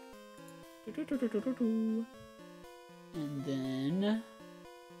 And then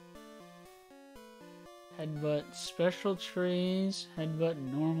headbutt special trees, headbutt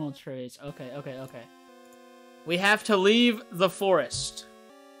normal trees. Okay. We have to leave the forest.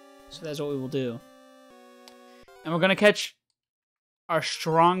 So that's what we will do. And we're gonna catch our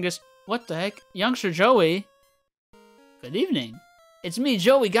strongest... What the heck? Youngster Joey? Good evening. It's me,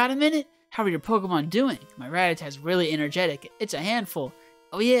 Joey. Got a minute? How are your Pokemon doing? My Rattatta's really energetic. It's a handful.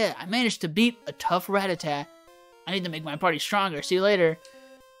 Oh yeah, I managed to beat a tough Rattata. I need to make my party stronger. See you later.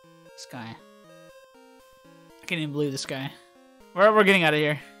 This guy. I can't even believe this guy. We're getting out of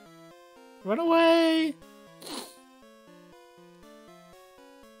here. Run away!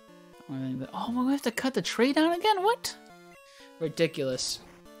 Oh, we have to cut the tree down again? What? Ridiculous.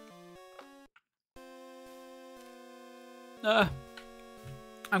 I'm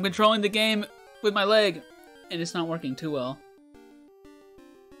controlling the game with my leg, and it's not working too well.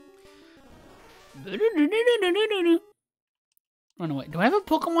 Run away. Do I have a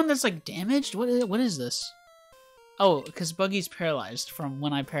Pokemon that's like damaged? What is this? Oh, because Buggy's paralyzed from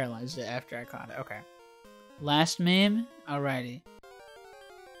when I paralyzed it after I caught it. Okay. Last meme? Alrighty.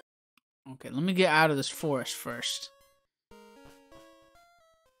 Okay, let me get out of this forest first.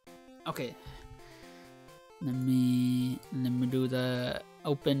 Okay. Let me do the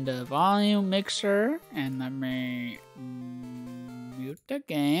open the volume mixer and let me mute the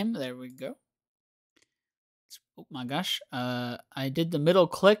game. There we go. Oh my gosh. I did the middle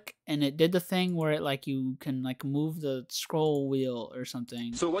click and it did the thing where it like you can like move the scroll wheel or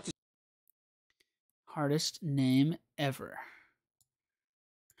something. So what is hardest name ever?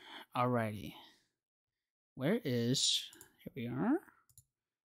 Alrighty. Where is... Here we are.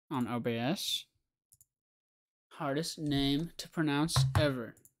 On OBS. Hardest name to pronounce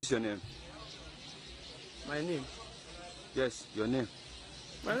ever. your name? My name? Yes, your name.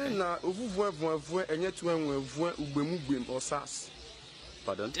 My name na Ovuvuevuevue Enyetuenwevue Ugbemugwem Osas.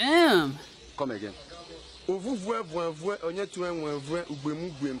 Pardon? Damn! Come again. Ovuvuevuevue Enyetuenwevue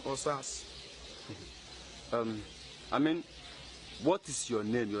Ugbemugwem Osas. I mean, what is your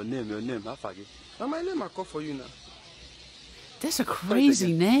name? Your name. I forget. Now my name I call for you now. That's a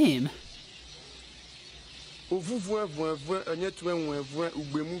crazy name. Ovuvuevuevue Enyetuenwevue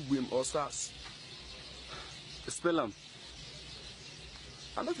Ugbemugwem Osas. Spell them.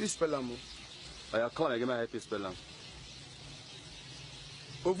 I don't spell them. Come again, I help you spell them.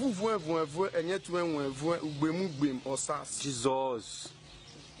 Ovuvuevuevue Enyetuenwevue Ugbemugwem Osas. Jesus.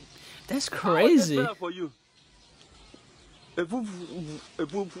 That's I crazy. spell for you.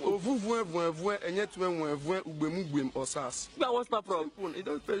 Ovuvuevuevue Enyetuenwevue Ugbemugwem Osas. What's my problem?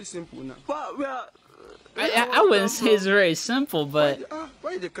 It's very simple now. But we are. I wouldn't say it's very simple, but...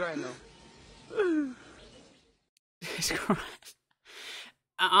 Why you cry now? It's crazy.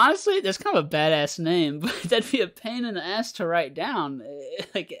 Honestly, that's kind of a badass name, but that'd be a pain in the ass to write down,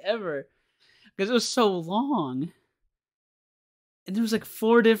 like, ever. Because it was so long. And there was, like,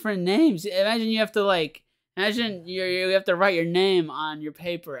 4 different names. Imagine you have to, like... Imagine you have to write your name on your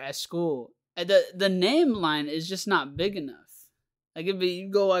paper at school. The name line is just not big enough. Like, you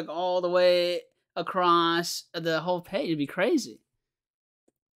go, like, all the way across the whole page. It'd be crazy.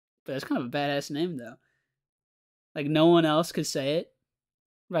 But it's kind of a badass name, though. Like, no one else could say it,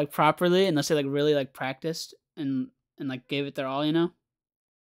 like, properly, unless they, like, really, like, practiced and like, gave it their all, you know?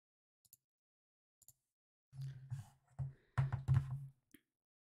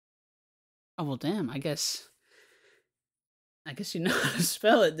 Oh, well, damn, I guess you know how to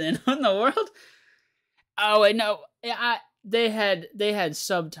spell it, then. What in the world? Oh, wait, no. They had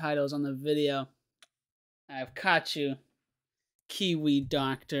subtitles on the video. I've caught you, Kiwi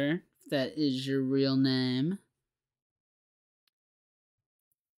Doctor. That is your real name.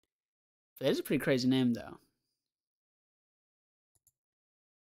 That is a pretty crazy name, though.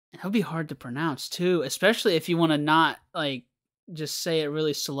 It would be hard to pronounce, too. Especially if you want to not, like, just say it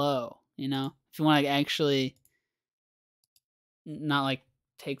really slow, you know? If you want to, like, actually not, like,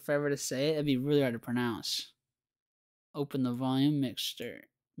 take forever to say it, it'd be really hard to pronounce. Open the volume mixer.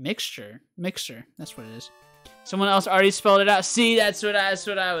 Mixer? That's what it is. Someone else already spelled it out. See, that's what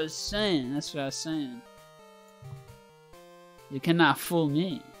I was saying. That's what I was saying. You cannot fool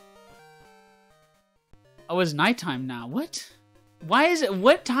me. Oh, it's nighttime now. What? Why is it?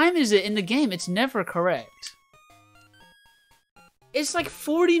 What time is it in the game? It's never correct. It's like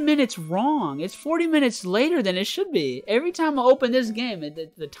 40 minutes wrong. It's 40 minutes later than it should be. Every time I open this game,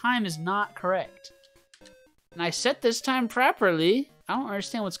 the time is not correct. And I set this time properly. I don't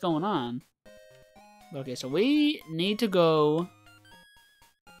understand what's going on. Okay, so we need to go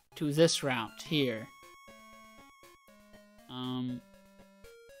to this route here.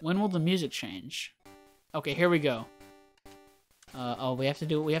 When will the music change? Okay, here we go. Oh, we have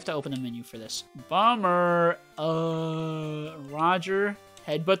to open the menu for this. Bummer. Roger.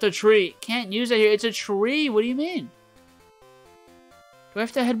 Headbutt the tree. Can't use it here. It's a tree. What do you mean? Do I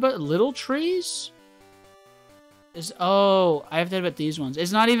have to headbutt little trees? Oh, I have to headbutt these ones.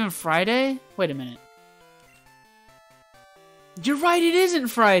 It's not even Friday? Wait a minute. You're right, it isn't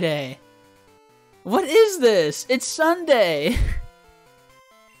Friday. What is this? It's Sunday.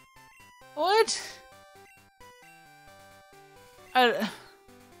 What? Well,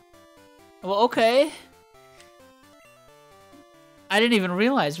 okay. I didn't even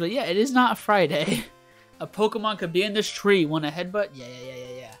realize, but yeah, it is not Friday. A Pokemon could be in this tree. Want a headbutt?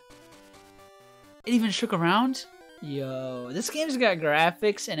 Yeah. It even shook around? Yo, this game's got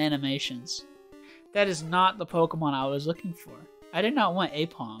graphics and animations. That is not the Pokemon I was looking for. I did not want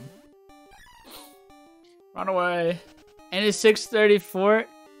Apom. Run away. And it's 6:34,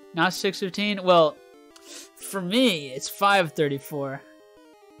 not 6:15. Well, for me, it's 5:34.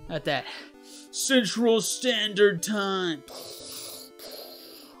 At that Central Standard Time.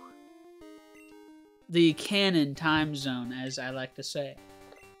 The canon time zone, as I like to say.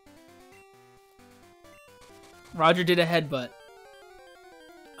 Roger did a headbutt.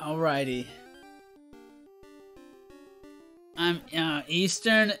 Alrighty. I'm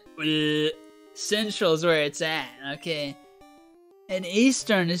Eastern. Central's where it's at. Okay. And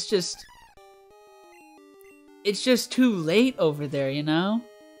Eastern is just. It's just too late over there, you know?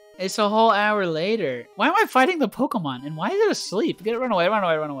 It's a whole hour later. Why am I fighting the Pokemon? And why is it asleep? Get it, run away.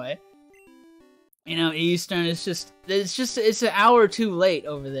 You know, Eastern is it's an hour too late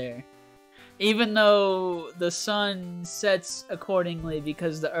over there. Even though the sun sets accordingly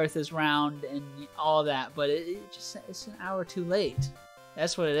because the earth is round and all that, but it's an hour too late.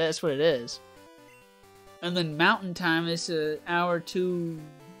 That's what it is. And then mountain time is an hour too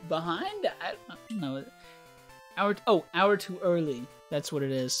behind? I don't know. Hour too early. That's what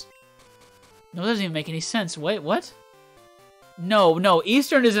it is. No, it doesn't even make any sense. Wait, what? No,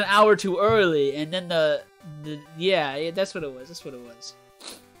 Eastern is an hour too early, and then yeah, that's what it was.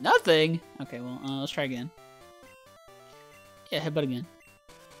 Nothing? Okay, well, let's try again. Yeah, headbutt again.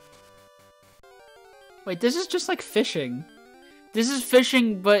 Wait, this is just like fishing. This is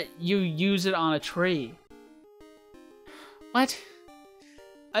fishing, but you use it on a tree. What?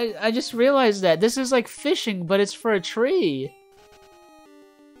 I just realized that. This is like fishing, but it's for a tree.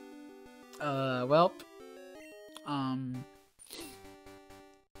 Well.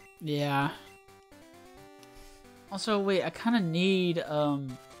 Yeah. Also, wait, I kind of need, a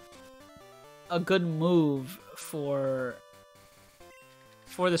good move for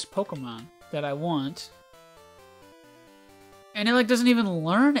this Pokemon that I want. And it, like, doesn't even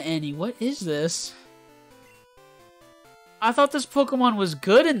learn any. What is this? I thought this Pokemon was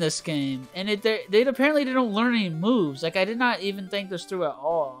good in this game, and they apparently don't learn any moves. Like, I did not even think this through at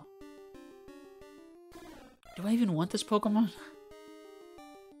all. Do I even want this Pokemon?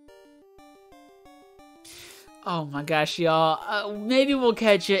 Oh my gosh, y'all. Maybe we'll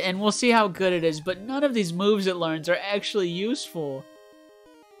catch it, and we'll see how good it is, but none of these moves it learns are actually useful.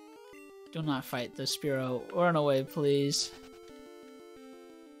 Do not fight the Spearow. Run away, please.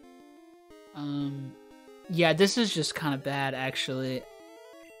 Yeah, this is just kind of bad, actually.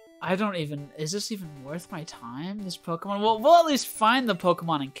 I don't even... Is this even worth my time, this Pokemon? Well, we'll at least find the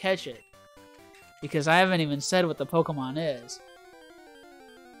Pokemon and catch it. Because I haven't even said what the Pokemon is.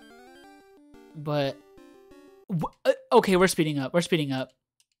 But... Okay, we're speeding up.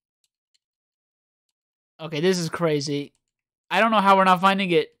 Okay, this is crazy. I don't know how we're not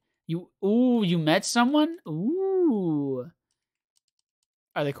finding it. Ooh, you met someone? Ooh.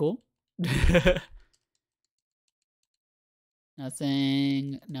 Are they cool?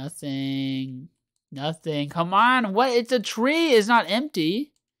 Nothing. Come on, what? It's a tree. It's not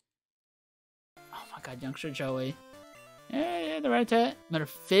empty. Oh my god, youngster Joey. Yeah, the right tat. Matter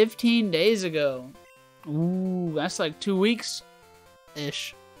 15 days ago. Ooh, that's like 2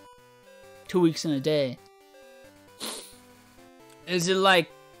 weeks-ish. 2 weeks in a day. Is it like...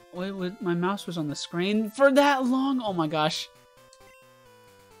 Wait, my mouse was on the screen for that long? Oh my gosh.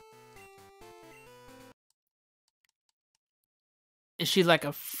 Is she like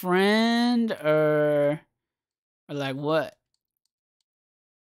a friend or like what?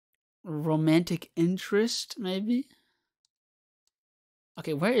 Romantic interest, maybe?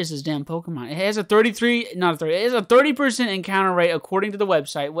 Okay, where is this damn Pokemon? It has a 30% encounter rate according to the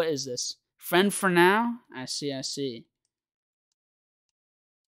website. What is this? Friend for now? I see.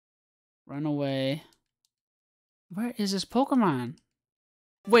 Run away. Where is this Pokemon?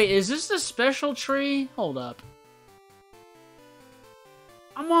 Wait, is this the special tree? Hold up.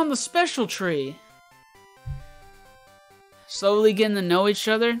 I'm on the special tree. Slowly getting to know each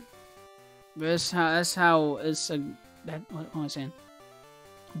other. That's how it's a. What am I saying?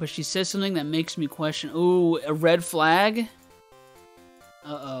 But she says something that makes me question. Ooh, a red flag?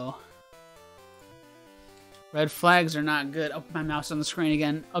 Uh-oh. Red flags are not good. Oh, my mouse on the screen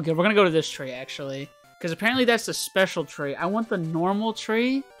again. Okay, we're gonna go to this tree, actually. Because apparently that's the special tree. I want the normal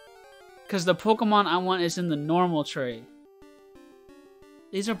tree. Because the Pokemon I want is in the normal tree.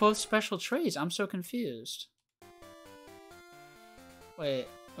 These are both special trees. I'm so confused. Wait,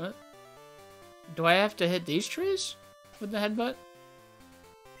 what? Do I have to hit these trees with the headbutt?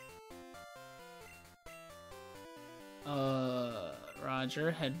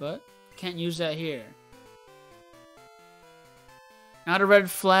 Roger, headbutt. Can't use that here. Not a red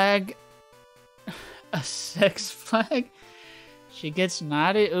flag. A sex flag? She gets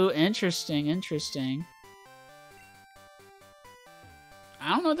naughty. Ooh, interesting, interesting.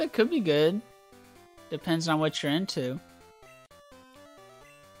 I don't know, that could be good. Depends on what you're into.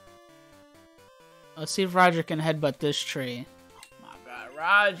 Let's see if Roger can headbutt this tree. Oh my god,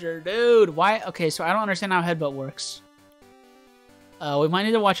 Roger, dude. Why? Okay, so I don't understand how headbutt works. We might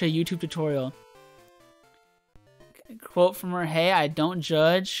need to watch a YouTube tutorial. Quote from her, hey, I don't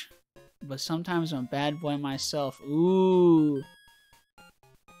judge, but sometimes I'm a bad boy myself. Ooh.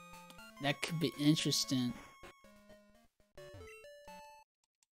 That could be interesting.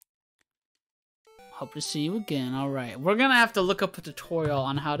 Hope to see you again. Alright, we're gonna have to look up a tutorial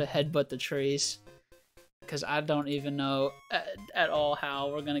on how to headbutt the trees. Because I don't even know at all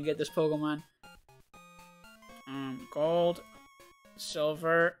how we're gonna get this Pokemon. Gold.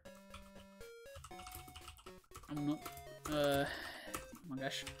 Silver. Oh my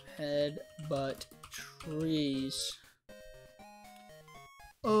gosh. Headbutt trees.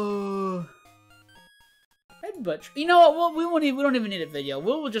 Oh. Headbutt. You know what? We don't even need a video.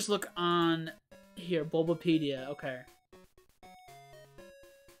 We'll just look on here. Bulbapedia. Okay.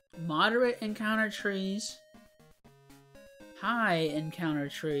 Moderate encounter trees. High encounter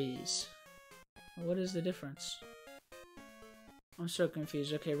trees. What is the difference? I'm so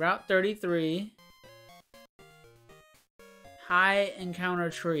confused. Okay, Route 33. High encounter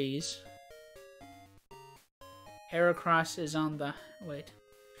trees. Heracross is on the... Wait.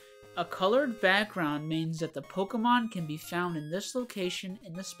 A colored background means that the Pokemon can be found in this location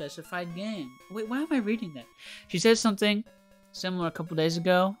in the specified game. Wait, why am I reading that? She said something similar a couple days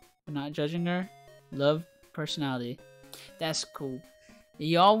ago. I'm not judging her. Love personality. That's cool.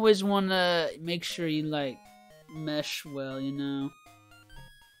 You always want to make sure you, like, mesh well, you know?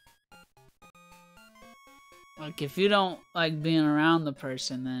 Like, if you don't like being around the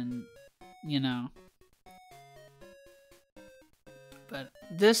person, then, you know. But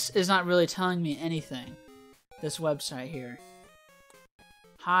this is not really telling me anything. This website here.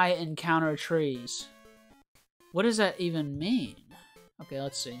 High encounter trees. What does that even mean? Okay,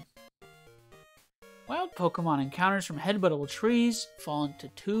 let's see. Wild Pokemon encounters from headbuttable trees fall into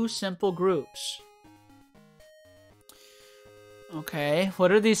two simple groups. Okay,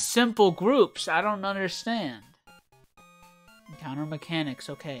 what are these simple groups? I don't understand. Encounter mechanics,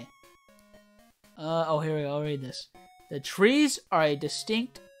 okay. Oh, here we go, I'll read this. The trees are a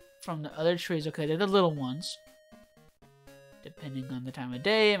distinct from the other trees. Okay, they're the little ones. Depending on the time of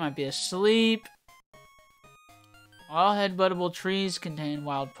day, it might be asleep. All headbuttable trees contain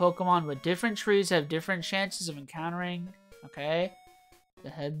wild Pokemon, but different trees have different chances of encountering. Okay. The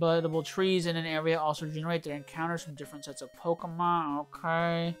headbuttable trees in an area also generate their encounters from different sets of Pokemon.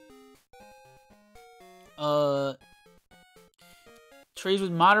 Okay. Trees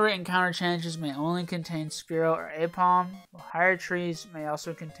with moderate encounter chances may only contain Spearow or Aipom, while higher trees may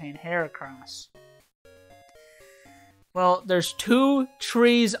also contain Heracross. Well, there's two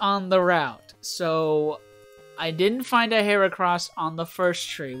trees on the route, so I didn't find a Heracross on the first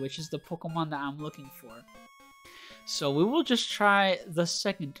tree, which is the Pokemon that I'm looking for. So we will just try the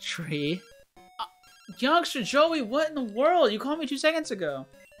second tree. Youngster Joey, what in the world? You called me 2 seconds ago.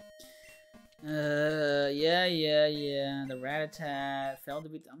 Yeah. The Rattata failed to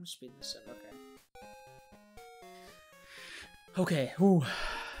beat. I'm gonna speed this up. Okay. Ooh.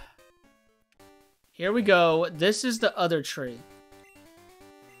 Here we go. This is the other tree.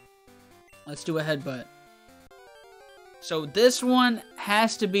 Let's do a headbutt. So this one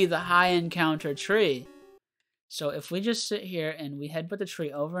has to be the high encounter tree. So if we just sit here and we headbutt the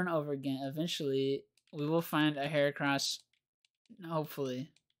tree over and over again, eventually we will find a Heracross.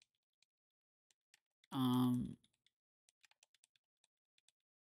 Hopefully.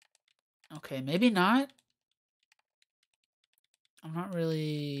 Okay, maybe not. I'm not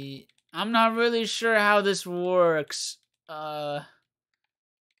really sure how this works.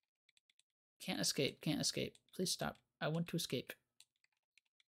 Can't escape. Can't escape. Please stop. I want to escape.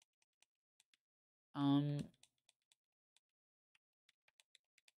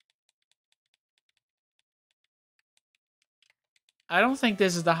 I don't think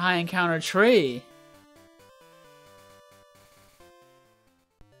this is the high encounter tree.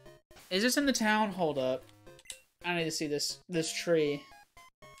 Is this in the town? Hold up. I need to see this tree.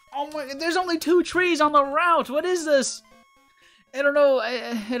 Oh my, there's only 2 trees on the route. What is this? I don't know.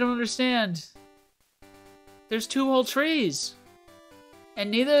 I don't understand. There's 2 whole trees. And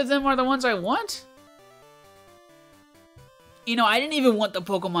neither of them are the ones I want? You know, I didn't even want the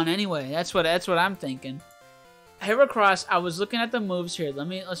Pokemon anyway. That's what I'm thinking. Heracross, I was looking at the moves here. Let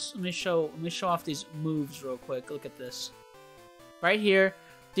me show off these moves real quick. Look at this. Right here,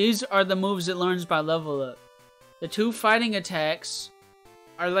 these are the moves it learns by level up. The 2 fighting attacks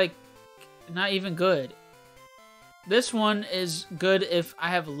are like not even good. This one is good if I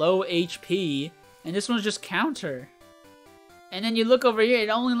have low HP, and this one's just counter. And then you look over here, it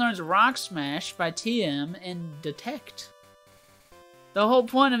only learns Rock Smash by TM and Detect. The whole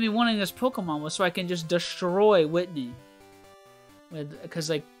point of me wanting this Pokemon was so I can just destroy Whitney. Because,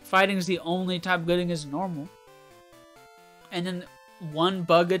 like, fighting is the only type good against normal. And then 1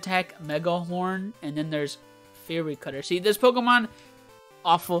 bug attack, Mega Horn, and then there's Fury Cutter. See, this Pokemon,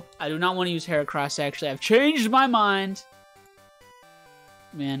 awful. I do not want to use Heracross, actually. I've changed my mind.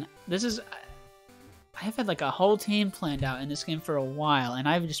 Man, this is... I have had, like, a whole team planned out in this game for a while, and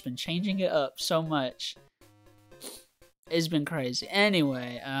I've just been changing it up so much. It's been crazy.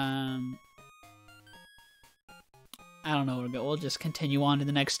 Anyway, I don't know where to go. We'll just continue on to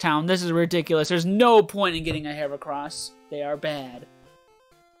the next town. This is ridiculous. There's no point in getting a Heracross. They are bad.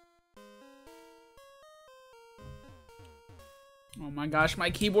 Oh my gosh, my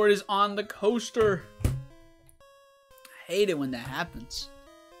keyboard is on the coaster. I hate it when that happens.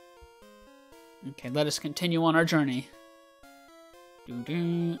 Okay, let us continue on our journey.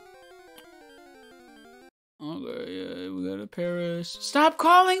 Doo-doo. Okay, yeah, we got a Paris. Stop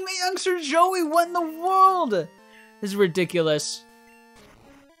calling me Youngster Joey! What in the world? This is ridiculous.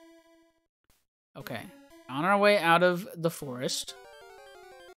 Okay, on our way out of the forest.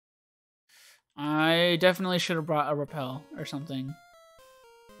 I definitely should have brought a repel or something.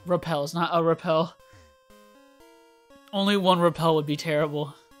 Repels, not a repel. Only 1 repel would be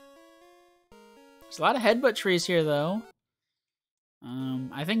terrible. There's a lot of headbutt trees here, though.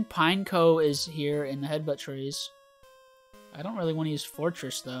 I think Pineco is here in the headbutt trees. I don't really want to use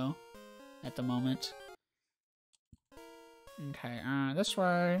Fortress, though, at the moment. Okay, this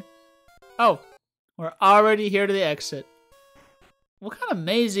way. Oh, we're already here to the exit. What kind of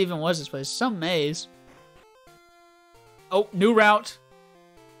maze even was this place? Some maze. Oh, new route.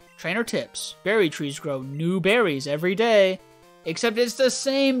 Trainer tips. Berry trees grow new berries every day. Except it's the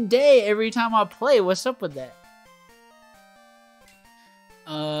same day every time I play. What's up with that?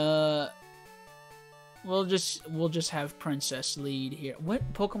 We'll just have Princess lead here.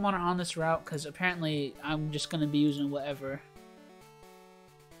 What Pokemon are on this route? Because apparently I'm just gonna be using whatever.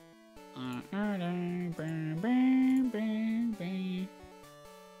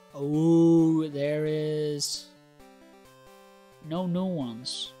 Oh, there is no new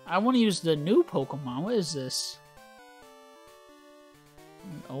ones. I want to use the new Pokemon. What is this?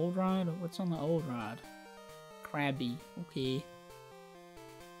 Old Rod? What's on the old rod? Krabby. Okay.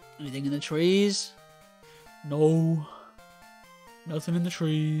 Anything in the trees? No. Nothing in the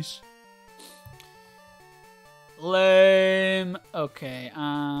trees. Lame. Okay,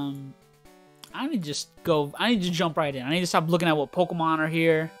 I need to jump right in. I need to stop looking at what Pokemon are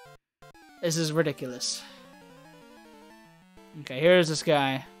here. This is ridiculous. Okay, here's this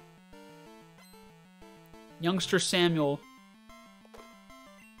guy. Youngster Samuel.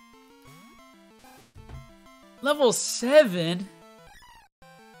 Level 7?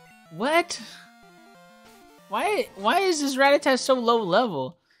 What? Why is this Rattata so low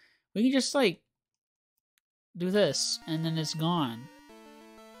level? We can just, like, do this, and then it's gone.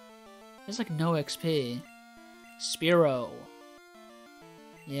 There's, like, no XP. Spearow.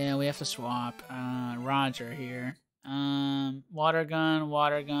 Yeah, we have to swap. Roger here. Water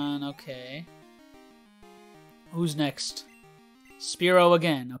gun, okay. Who's next? Spearow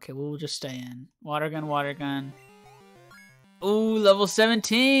again. Okay, we'll just stay in. Water gun. Ooh, level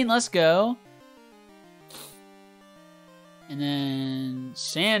 17. Let's go. And then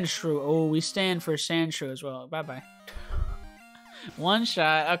Sandshrew. Oh, we stand for Sandshrew as well. Bye-bye. One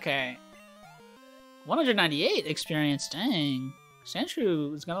shot. Okay. 198 experience. Dang.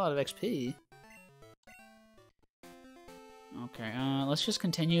 Sandshrew has got a lot of XP. Okay, let's just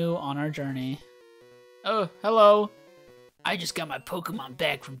continue on our journey. Oh, hello. I just got my Pokemon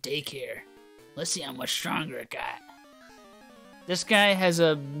back from daycare. Let's see how much stronger it got. This guy has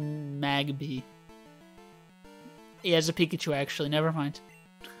a Magby. He has a Pikachu, actually. Never mind.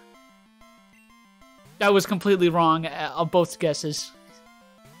 That was completely wrong on both guesses.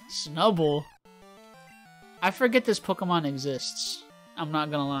 Snubbull. I forget this Pokemon exists. I'm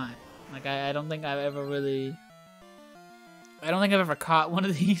not gonna lie. Like, I don't think I've ever really... I don't think I've ever caught one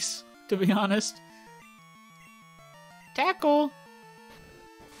of these, to be honest. Tackle!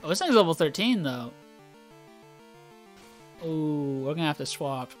 Oh, this thing's level 13, though. Ooh, we're gonna have to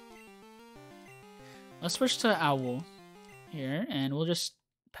swap. Let's switch to Owl here, and we'll just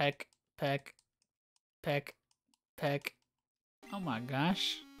peck, peck, peck, peck. Oh my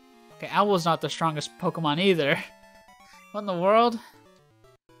gosh. Okay, Owl's not the strongest Pokemon either. What in the world?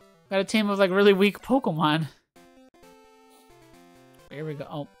 Got a team of like really weak Pokemon. Here we go.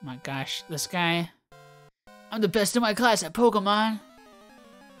 Oh my gosh, this guy. I'm the best in my class at Pokemon.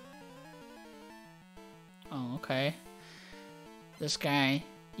 Oh, okay. This guy.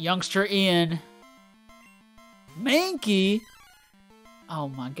 Youngster Ian. Mankey? Oh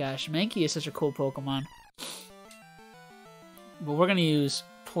my gosh, Mankey is such a cool Pokemon. But we're gonna use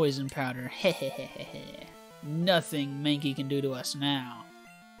Poison Powder. Hehehehe. Nothing Mankey can do to us now.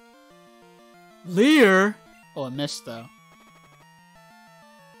 Leer? Oh, I missed though.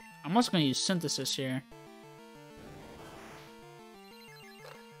 I'm also gonna use Synthesis here.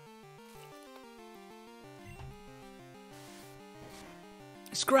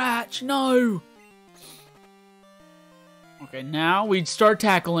 Scratch! No! Okay, now we start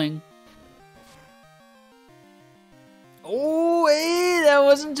tackling. Oh, hey, that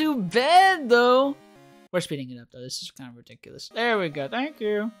wasn't too bad, though. We're speeding it up, though. This is kind of ridiculous. There we go. Thank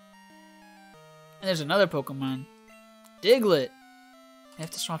you. And there's another Pokemon. Diglett. I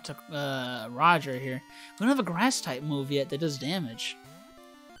have to swap to Roger here. We don't have a Grass-type move yet that does damage.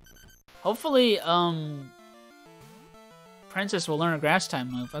 Hopefully, Princess will learn a Grass-type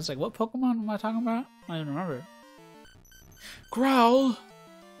move. I was like, what Pokemon am I talking about? I don't even remember. Growl!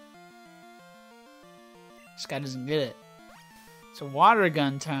 This guy doesn't get it. It's a Water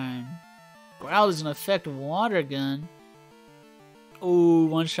Gun time. Growl doesn't affect Water Gun. Ooh,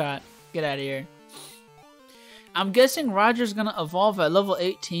 one shot. Get out of here. I'm guessing Roger's gonna evolve at level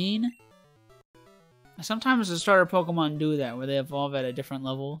 18. Sometimes the starter Pokemon do that, where they evolve at a different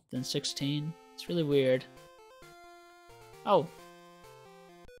level than 16. It's really weird. Oh.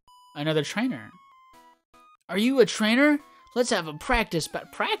 Another trainer. Are you a trainer? Let's have a practice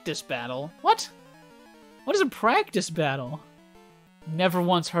battle? What? What is a practice battle? Never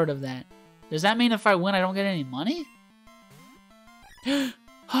once heard of that. Does that mean if I win I don't get any money?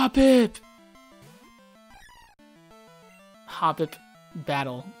 Hoppip! Hoppip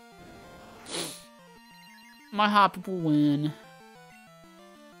battle. My Hoppip will win.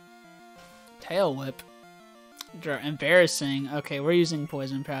 Tail Whip. Embarrassing. Okay, we're using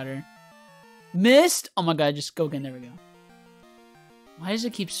Poison Powder. Missed! Oh my god, just go again. There we go. Why does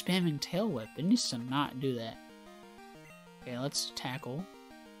it keep spamming Tail Whip? It needs to not do that. Okay, let's tackle.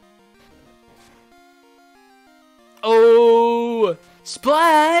 Oh!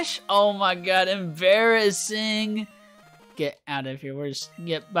 Splash! Oh my god, embarrassing! Get out of here. We're just...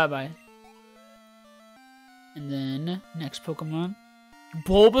 Yep, bye-bye. And then, next Pokemon.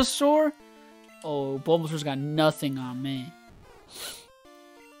 Bulbasaur? Oh, Bulbasaur's got nothing on me.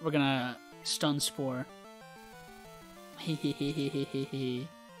 We're gonna Stun Spore. Hehehehehehe.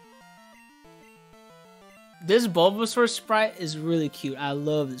 This Bulbasaur sprite is really cute. I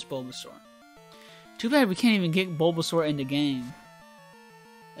love this Bulbasaur. Too bad we can't even get Bulbasaur in the game.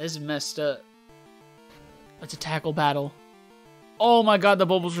 This is messed up. It's a tackle battle. Oh my god, the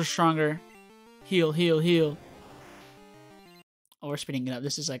Bulbasaur's stronger. Heal, heal, heal. Oh, we're speeding it up.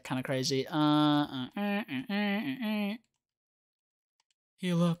 This is like kind of crazy.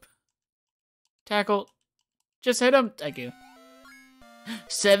 Heal up. Tackle. Just hit him. Thank you.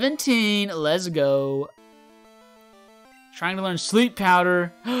 17. Let's go. Trying to learn Sleep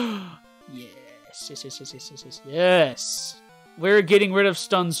Powder. Yes. Yes, yes, yes, yes, yes, yes. Yes. We're getting rid of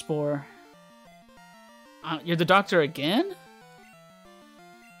Stun Spore. You're the doctor again?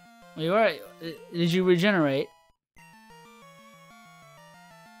 Well, you are. Did you regenerate?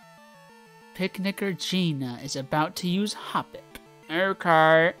 Picnicker Gina is about to use Hoppip.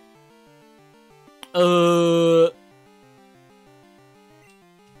 Okay. I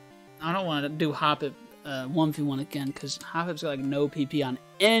don't want to do Hoppip 1v1 again, because Hoppip's got like no PP on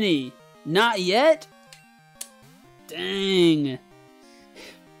any. Not yet? Dang.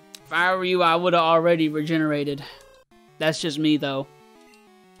 If I were you, I would have already regenerated. That's just me, though.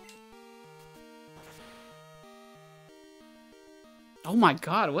 Oh my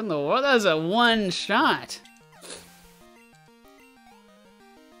god, what in the world? That was a one shot.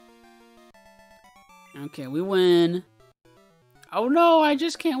 Okay, we win. Oh no, I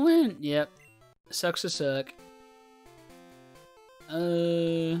just can't win. Yep. Sucks to suck.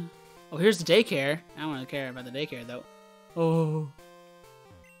 Oh, here's the daycare. I don't really care about the daycare though. Oh.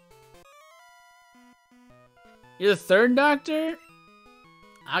 You're the third doctor?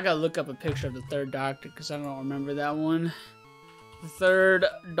 I gotta look up a picture of the third doctor because I don't remember that one. The third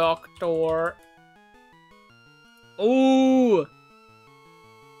doctor. Oh!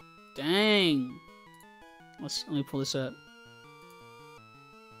 Dang. Let me pull this up.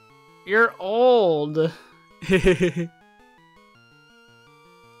 You're old.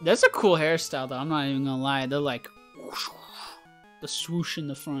 That's a cool hairstyle though, I'm not even gonna lie. They're like whoosh, the swoosh in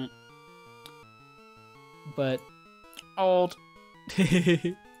the front. But old.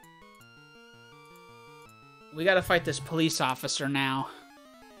 We gotta fight this police officer now.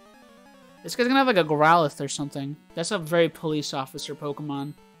 This guy's gonna have like a Growlithe or something. That's a very police officer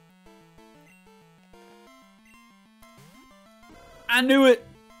Pokemon. I knew it!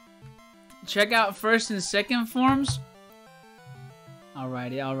 Check out first and second forms.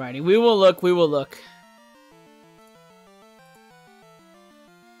 Alrighty, alrighty. We will look, we will look.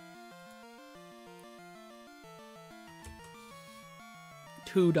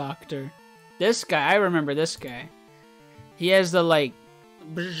 Two Doctor. This guy, I remember this guy. He has the like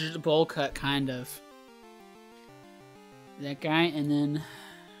bowl cut kind of. That guy, and then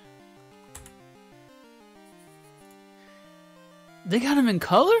they got him in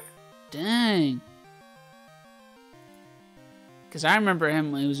color? Dang. Because I remember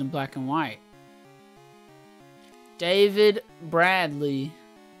him when he was in black and white. David Bradley.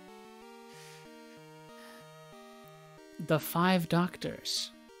 The Five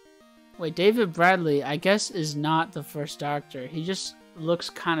Doctors. Wait, David Bradley, I guess, is not the first Doctor. He just looks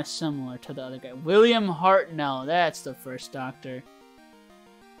kind of similar to the other guy. William Hartnell, that's the first Doctor.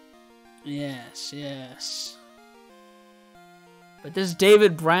 Yes, yes. But this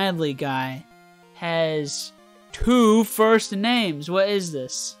David Bradley guy has two first names. What is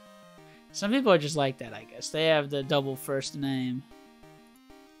this? Some people are just like that, I guess. They have the double first name.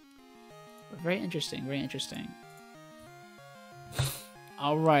 But very interesting, very interesting.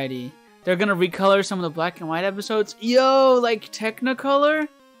 Alrighty. They're gonna recolor some of the black and white episodes. Yo, like Technicolor?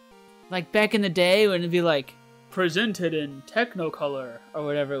 Like back in the day when it'd be like, presented in Technicolor, or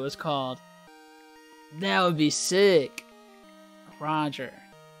whatever it was called. That would be sick. Roger.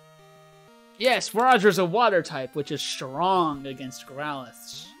 Yes, Roger's a water type, which is strong against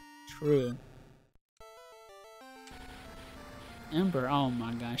Growlithes. True. Ember, oh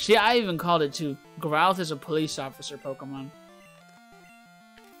my gosh. See, I even called it too. Growlithe is a police officer Pokemon.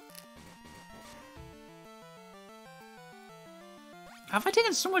 How have I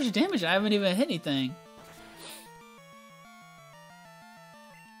taken so much damage? I haven't even hit anything.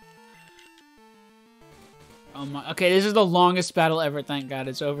 Oh my, okay, this is the longest battle ever, thank God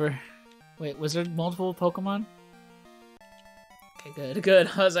it's over. Wait, was there multiple Pokemon? Okay, good, good.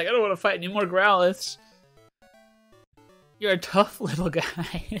 I was like, I don't want to fight any more Growlithes. You're a tough little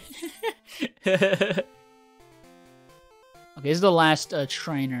guy. Okay, this is the last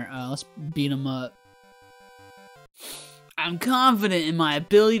trainer. Let's beat him up. I'm confident in my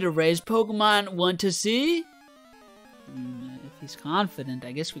ability to raise Pokemon. Want to see? If he's confident,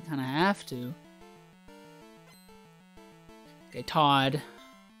 I guess we kind of have to. Okay, Todd.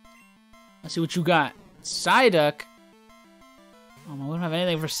 Let's see what you got. Psyduck. Oh, I don't have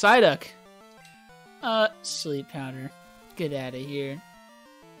anything for Psyduck. Sleep powder. Get out of here.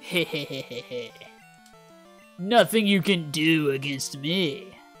 Hehehehe. Nothing you can do against me.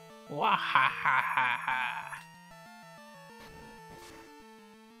 Wahahaha.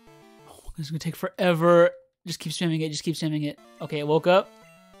 Oh, this is gonna take forever. Just keep spamming it, just keep spamming it. Okay, it woke up.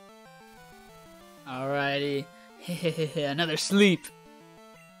 Alrighty. Another sleep.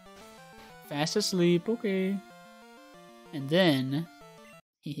 Fast asleep, okay. And then...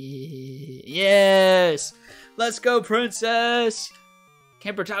 yes! Let's go, princess!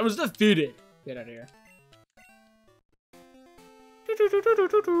 Camper Todd was defeated. Get out of here.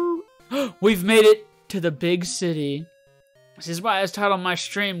 We've made it to the big city. This is why I titled my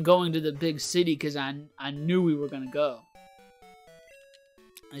stream Going to the Big City, because I knew we were going to go.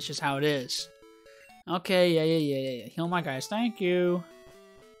 That's just how it is. Okay, yeah. Heal my guys, thank you.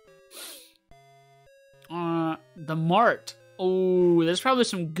 The mart. Oh, there's probably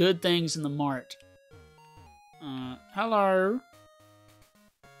some good things in the mart. Hello.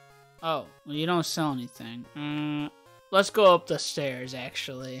 Oh, well, you don't sell anything. Let's go up the stairs,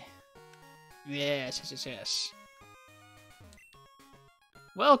 actually. Yes.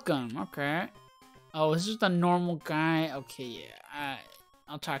 Welcome. Okay. Oh, this is the normal guy. Okay, yeah.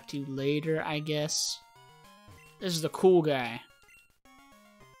 I'll talk to you later, I guess. This is the cool guy.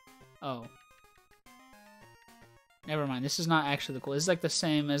 Oh. Never mind. This is not actually the cool. This is like the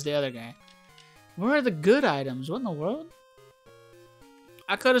same as the other guy. Where are the good items? What in the world?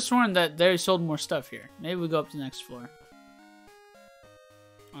 I could have sworn that they sold more stuff here. Maybe we go up to the next floor.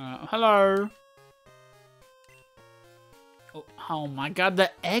 Hello. Oh my god,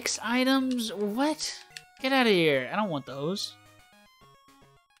 the X items? What? Get out of here. I don't want those.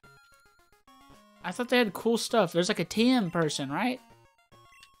 I thought they had cool stuff. There's like a TM person, right?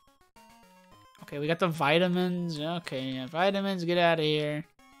 Okay, we got the vitamins. Okay, yeah, vitamins, get out of here.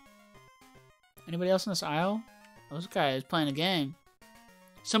 Anybody else in this aisle? Oh, this guy is playing a game.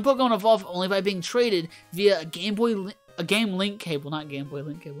 Some Pokemon evolve only by being traded via a Game Link cable, not Game Boy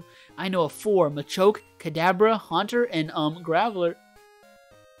Link cable. I know of 4: Machoke, Kadabra, Haunter, and Graveler.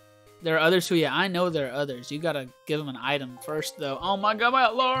 There are others too. Yeah, I know there are others. You gotta give them an item first, though. Oh my god, my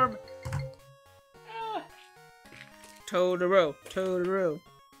alarm! Ah. Totoro.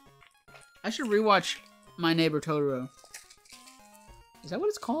 I should rewatch My Neighbor Totoro. Is that what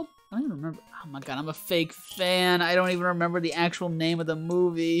it's called? I don't even remember. Oh my god, I'm a fake fan. I don't even remember the actual name of the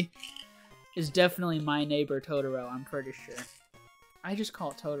movie. It's definitely My Neighbor Totoro, I'm pretty sure. I just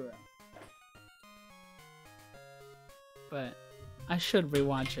call it Totoro. But I should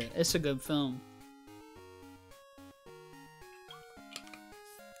rewatch it. It's a good film.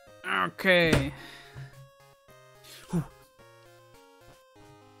 Okay. Whew.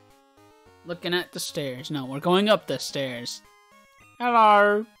 Looking at the stairs. No, we're going up the stairs.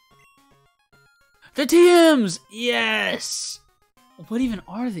 Hello. The TMs! Yes! What even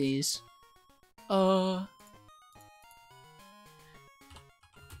are these?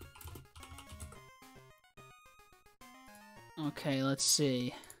 Okay, let's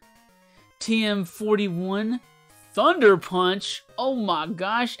see. TM41, Thunder Punch, oh my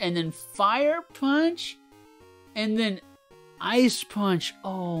gosh, and then Fire Punch, and then Ice Punch,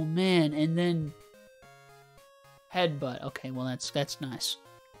 oh man, and then Headbutt. Okay, well that's nice.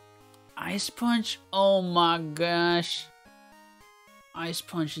 Ice Punch, oh my gosh. Ice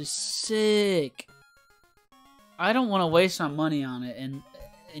Punch is sick. I don't want to waste my money on it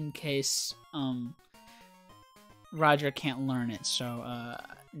in case Roger can't learn it, so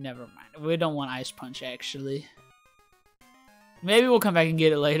never mind. We don't want Ice Punch actually. Maybe we'll come back and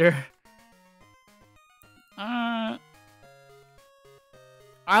get it later. I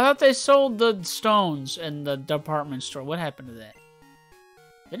thought they sold the stones in the department store. What happened to that?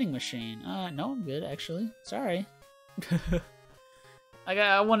 Vending machine. No, I'm good actually. Sorry.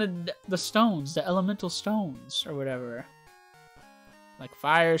 I wanted the stones, the elemental stones, or whatever. Like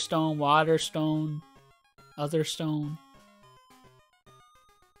fire stone, water stone, other stone.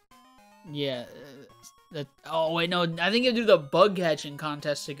 Yeah. Oh, wait, no. I think you do the bug catching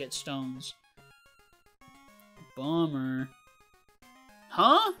contest to get stones. Bummer.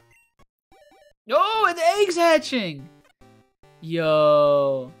 Huh? Oh, it's eggs hatching!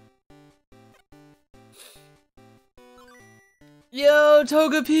 Yo. Yo,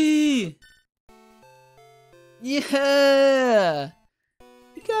 Togepi! Yeah!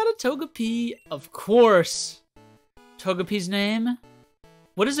 We got a Togepi, of course. Togepi's name?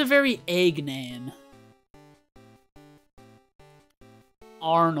 What is a very egg name?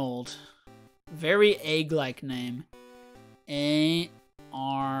 Arnold. Very egg-like name. A-R-N-O-L-D.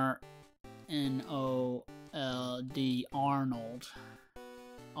 Arnold.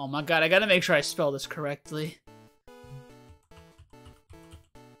 Oh my god, I gotta make sure I spell this correctly.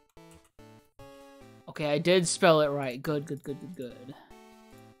 Okay, I did spell it right. Good.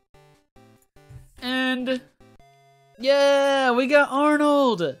 And yeah, we got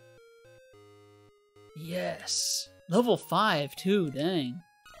Arnold. Yes. Level 5 too, dang.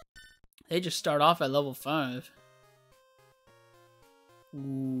 They just start off at level 5.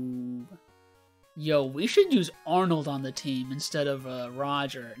 Ooh. Yo, we should use Arnold on the team instead of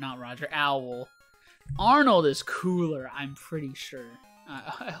Roger. Not Roger, Owl. Arnold is cooler, I'm pretty sure.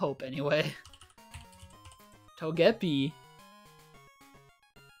 I hope anyway. Togepi.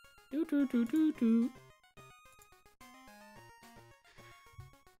 Do.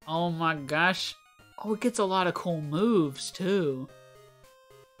 Oh my gosh. Oh, it gets a lot of cool moves too.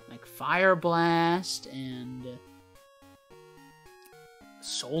 Like Fire Blast and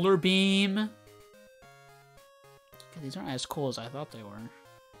Solar Beam. Okay, these aren't as cool as I thought they were.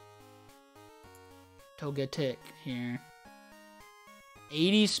 Togetic here.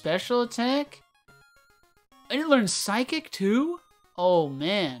 80 special attack? I didn't learn Psychic too? Oh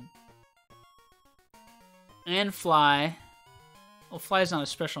man. And Fly. Well, fly's not a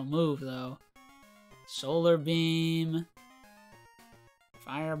special move, though. Solar beam.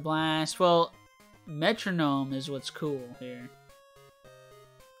 Fire blast. Well, metronome is what's cool here.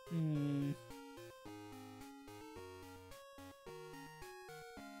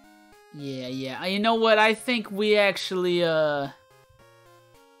 Yeah. You know what? I think we actually, I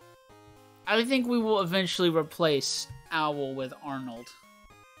think we will eventually replace Owl with Arnold.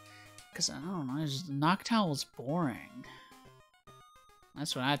 Because, I don't know, Noctowl's boring.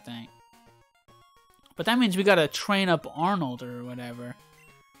 That's what I think. But that means we gotta train up Arnold or whatever.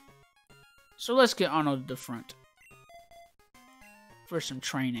 So let's get Arnold to the front. For some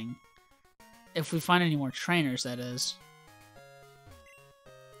training. If we find any more trainers, that is.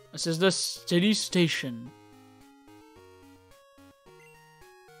 This is the city station.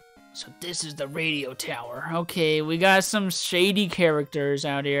 So this is the radio tower. Okay, we got some shady characters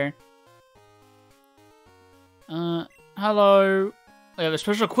out here. Hello. We have a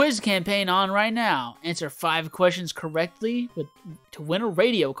special quiz campaign on right now. Answer 5 questions correctly to win a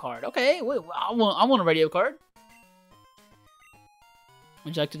radio card. Okay, wait, I want a radio card.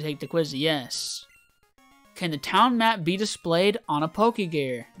 Would you like to take the quiz? Yes. Can the town map be displayed on a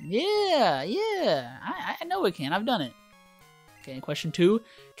Pokegear? Yeah. I know it can. I've done it. Okay, question 2.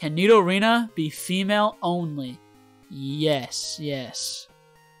 Can Nidorina be female only? Yes.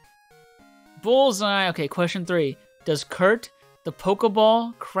 Bullseye. Okay, question 3. Does Kurt, the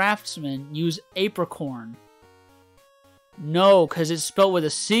Pokeball craftsman, use apricorn? No, because it's spelled with a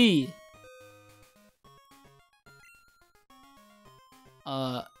C.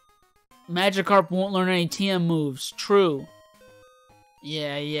 Magikarp won't learn any TM moves. True.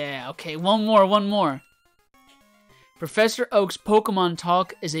 Yeah. Okay, one more. Professor Oak's Pokemon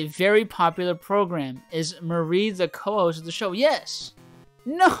Talk is a very popular program. Is Marie the co-host of the show? Yes.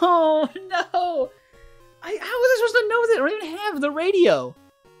 No. How was I supposed to know that? I don't even have the radio.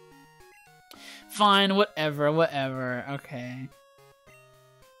 Fine, whatever. Okay.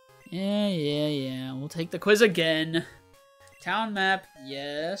 Yeah. We'll take the quiz again. Town map,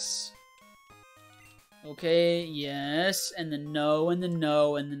 yes. Okay, yes. And then no, and then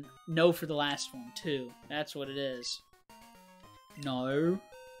no, and then no for the last one, too. That's what it is. No.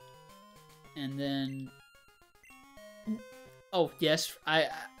 And then... Oh, yes.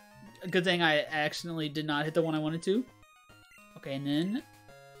 Good thing I accidentally did not hit the one I wanted to. Okay, and then...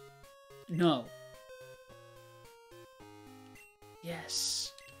 No.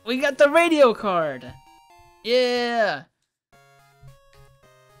 Yes. We got the radio card! Yeah!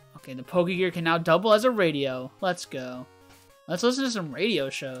 Okay, the Pokegear can now double as a radio. Let's go. Let's listen to some radio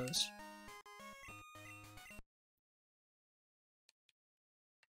shows.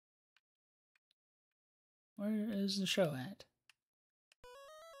 Where is the show at?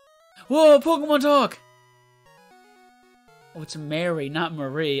 Whoa, Pokemon Talk! Oh, it's Mary, not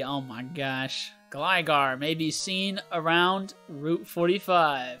Marie. Oh my gosh. Gligar may be seen around Route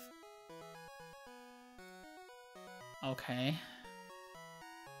 45. Okay.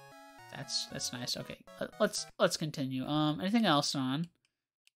 That's nice. Okay, let's continue. Anything else on?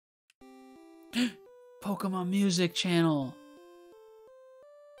 Pokemon Music Channel.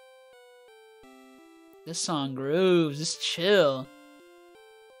 This song grooves. This chill.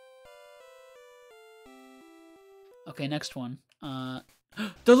 Okay, next one.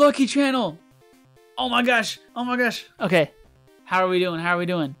 The Lucky Channel. Oh my gosh. Okay, how are we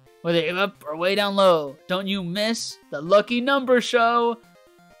doing? Whether you're up or way down low, don't you miss the Lucky Number Show.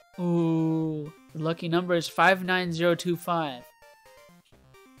 Ooh, the lucky number is 59025.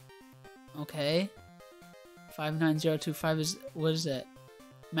 Okay. 59025 is, what is that?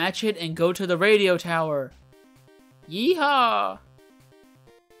 Match it and go to the radio tower. Yeehaw!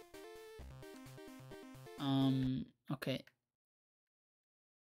 Okay.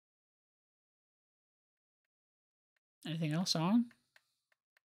 Anything else on?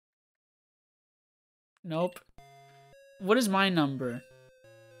 Nope. What is my number?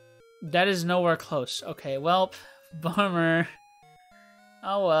 That is nowhere close. Okay, well, bummer.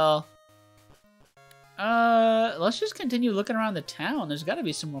 Oh well. Let's just continue looking around the town. There's gotta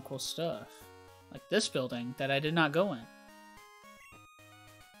be some more cool stuff. Like this building that I did not go in.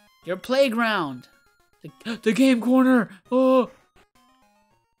 Your playground! The game corner! Oh!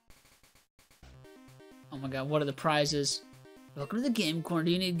 Oh my god, what are the prizes? Welcome to the game corner.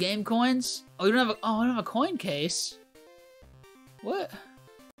 Do you need game coins? Oh, you don't have a, I don't have a coin case. What?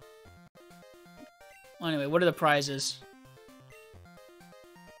 Well, anyway, what are the prizes?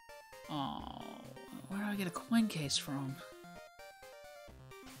 Oh, where do I get a coin case from?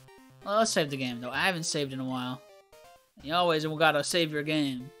 Well, let's save the game, though. I haven't saved in a while. You always gotta save your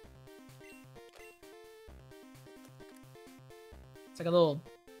game. like a little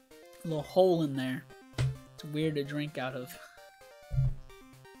hole in there. It's weird to drink out of.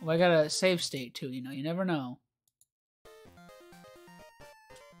 Well, I got a save state too, you know, you never know.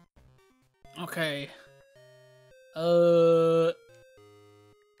 Okay.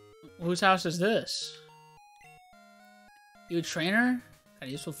 Whose house is this? You a trainer? Got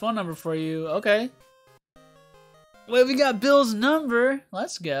a useful phone number for you. Okay. Wait, we got Bill's number.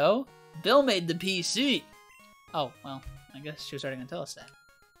 Let's go. Bill made the PC. Oh, well, I guess she was already gonna tell us that.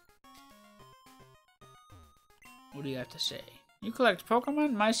 What do you have to say? You collect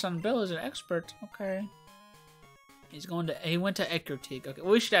Pokemon? My son Bill is an expert. Okay. He went to Eckertique. Okay,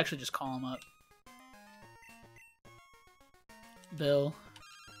 well, we should actually just call him up. Bill.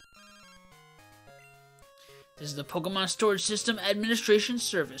 This is the Pokemon Storage System Administration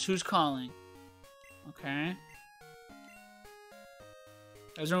Service. Who's calling? Okay.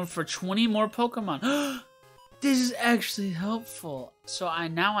 There's room for 20 more Pokemon. This is actually helpful. So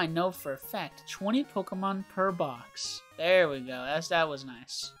now I know for a fact 20 Pokemon per box. There we go. That was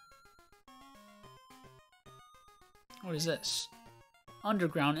nice. What is this?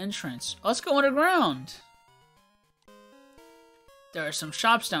 Underground entrance. Let's go underground. There are some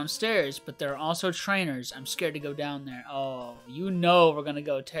shops downstairs, but there are also trainers. I'm scared to go down there. Oh, you know we're gonna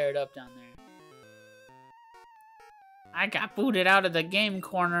go tear it up down there. I got booted out of the game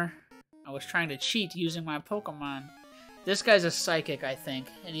corner. I was trying to cheat using my Pokemon. This guy's a psychic, I think,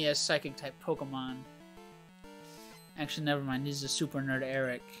 and he has psychic type Pokemon. Actually, never mind. He's a super nerd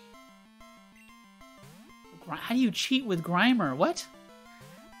Eric. How do you cheat with Grimer? What?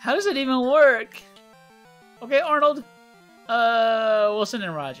 How does it even work? Okay, Arnold. We'll send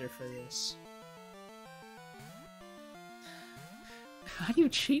in Roger for this. How do you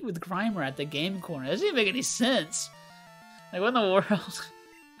cheat with Grimer at the game corner? That doesn't even make any sense. Like, what in the world?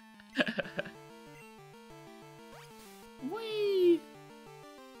 Whee!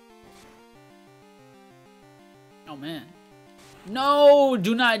 Oh, man. No!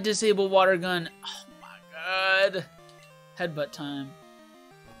 Do not disable water gun. Oh, my God. Headbutt time.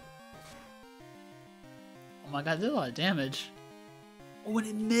 Oh, my God. Did a lot of damage. Oh, and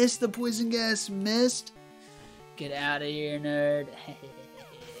it missed. The poison gas missed. Get out of here, nerd.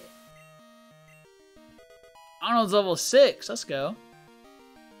 Arnold's level 6. Let's go.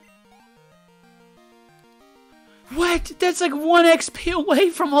 What? That's like 1 XP away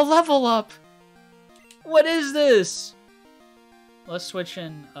from a level up. What is this? Let's switch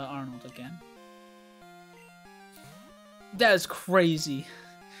in Arnold again. That is crazy.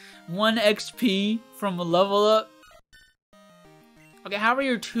 1 XP from a level up. Okay, how are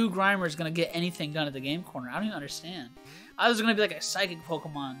your 2 Grimers gonna get anything done at the game corner? I don't even understand. I was gonna be like a psychic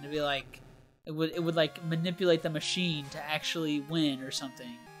Pokemon to be like, it would like manipulate the machine to actually win or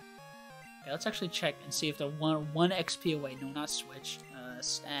something. Okay, let's actually check and see if they're 1 XP away. No, not switch.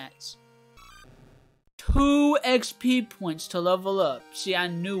 Stats. 2 XP points to level up. See, I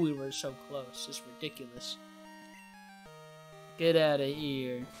knew we were so close. It's ridiculous. Get out of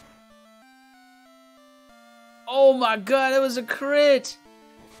here. Oh my God, that was a crit!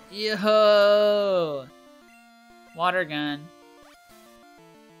 Yo! Water gun.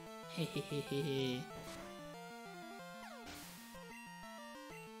 Hehehehe.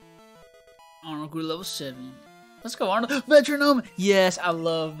 Arnold grew level 7. Let's go, Arnold. Metronome! Yes, I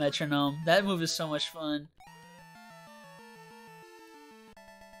love Metronome. That move is so much fun.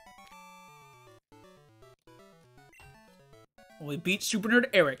 We beat Super Nerd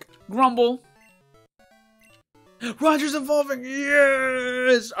Eric. Grumble. Roger's evolving!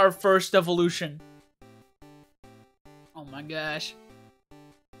 Yes! Our first evolution. Oh my gosh.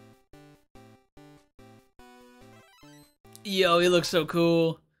 Yo, he looks so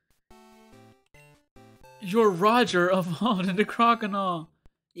cool. Your Roger evolved into Croconaw.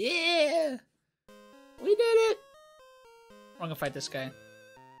 Yeah! We did it! We're gonna fight this guy.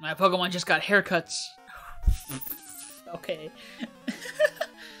 My Pokemon just got haircuts. Okay.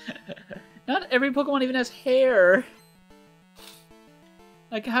 Not every Pokemon even has hair.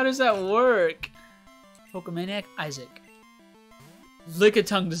 Like, how does that work? Pokemaniac Isaac.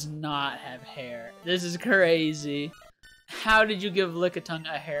 Lickitung does not have hair. This is crazy. How did you give Lickitung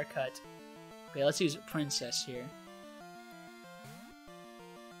a haircut? Okay, let's use Princess here.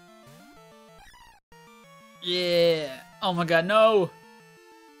 Yeah. Oh my God, no.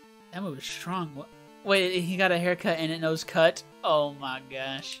 That move is strong. What? Wait, he got a haircut and it knows cut? Oh my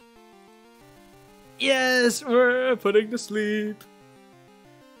gosh. Yes, we're putting to sleep.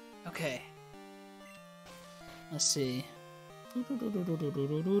 Okay. Let's see.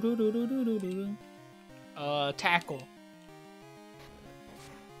 Tackle.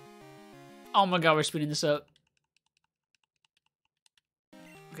 Oh my God, we're speeding this up.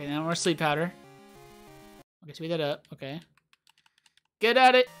 Okay, now more sleep powder. Okay, speed that up. Okay. Get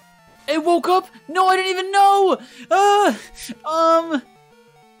at it. It woke up? No, I didn't even know!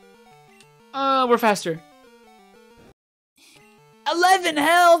 We're faster. 11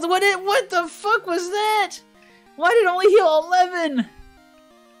 health! What the fuck was that? Why did it only heal 11?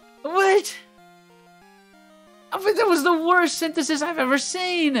 What? I think that was the worst synthesis I've ever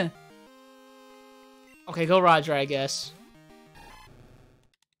seen. Okay, go Roger, I guess.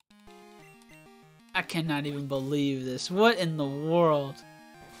 I cannot even believe this. What in the world?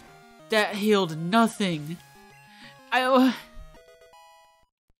 That healed nothing. I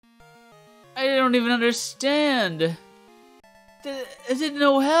don't even understand. It did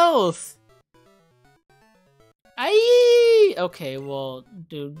no health. Okay, well,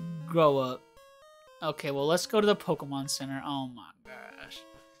 dude, grow up. Okay, well, let's go to the Pokemon Center. Oh my gosh.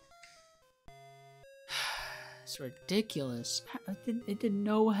 It's ridiculous. It did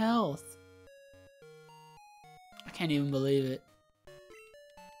no health. I can't even believe it.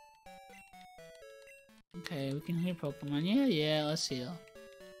 Okay, we can heal Pokemon. Yeah, let's heal.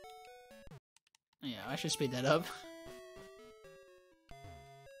 Yeah, I should speed that up.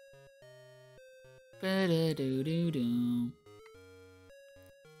 Ba-da-doo-doo-doo.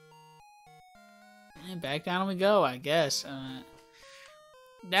 And back down we go, I guess.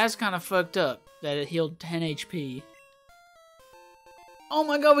 That's kind of fucked up that it healed 10 HP. Oh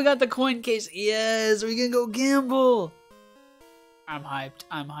my god, we got the coin case. Yes, we can go gamble. I'm hyped.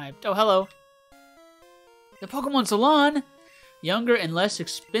 Oh, hello. The Pokemon Salon. Younger and less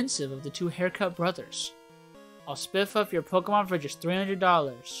expensive of the two haircut brothers. I'll spiff up your Pokemon for just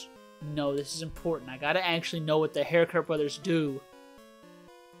 $300. No, this is important. I gotta actually know what the haircut brothers do.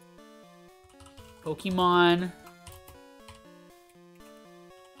 Pokemon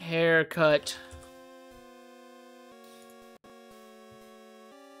haircut.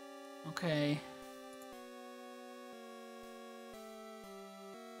 Okay.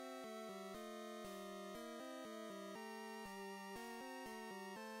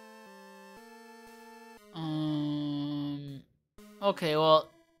 Okay, well,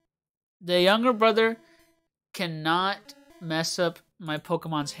 the younger brother cannot mess up my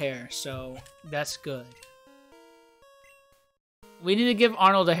Pokemon's hair, so that's good. We need to give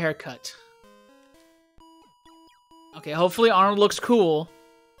Arnold a haircut. Okay, hopefully Arnold looks cool.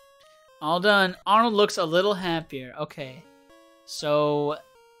 All done. Arnold looks a little happier. Okay. So,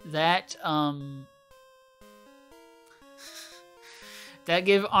 that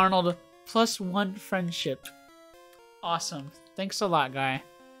gave Arnold +1 friendship. Awesome. Thanks a lot, guy.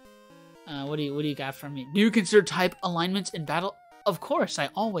 What do you got for me? Do you consider type alignments in battle? Of course, I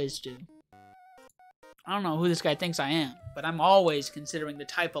always do. I don't know who this guy thinks I am, but I'm always considering the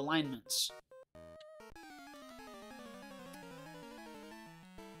type alignments.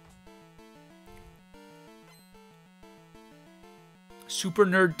 Super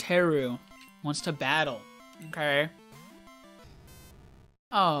Nerd Teru wants to battle. Okay.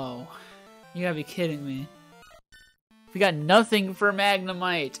 Oh, you gotta be kidding me. We got nothing for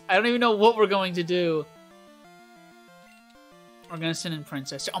Magnemite. I don't even know what we're going to do. We're gonna send in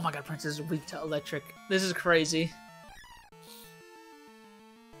Princess. Oh my god, Princess is weak to electric. This is crazy.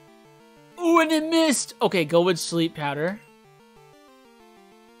 Ooh, and it missed! Okay, go with Sleep Powder.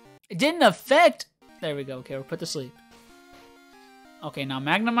 It didn't affect... There we go. Okay, we'll put to sleep. Okay, now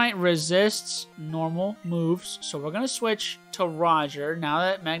Magnemite resists normal moves, so we're gonna switch to Roger now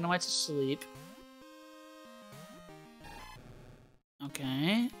that Magnemite's asleep.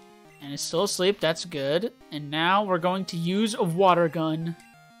 Okay, and it's still asleep, that's good. And now we're going to use a Water Gun,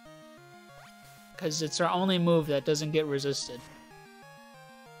 because it's our only move that doesn't get resisted.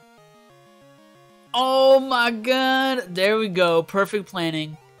 Oh my god, there we go, perfect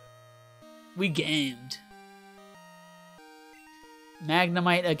planning. We gamed.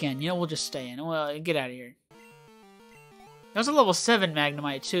 Magnemite again. You know, we'll just stay in. Well, get out of here. That was a level 7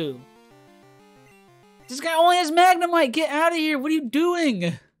 Magnemite, too. This guy only has Magnemite! Get out of here! What are you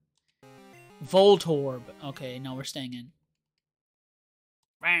doing? Voltorb. Okay, no, we're staying in.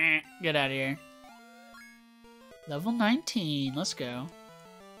 Get out of here. Level 19. Let's go.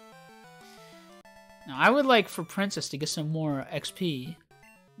 Now, I would like for Princess to get some more XP.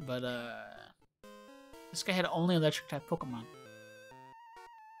 But, this guy had only electric-type Pokemon.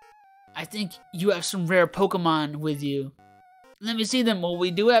 I think you have some rare Pokemon with you. Let me see them. Well, we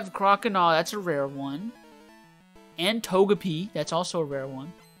do have Crocodile. That's a rare one. And Togepi. That's also a rare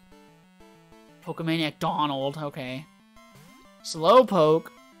one. Pokemaniac Donald. Okay. Slowpoke.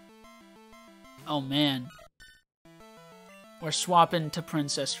 Oh, man. We're swapping to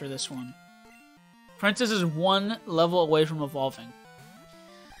Princess for this one. Princess is one level away from evolving.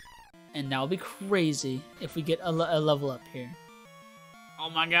 And that'll be crazy if we get a level up here. Oh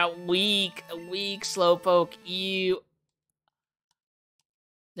my god, weak Slowpoke, ew.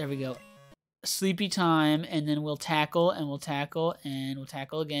 There we go. Sleepy time, and then we'll tackle, and we'll tackle, and we'll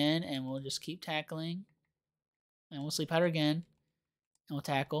tackle again, and we'll just keep tackling. And we'll sleep powder again, and we'll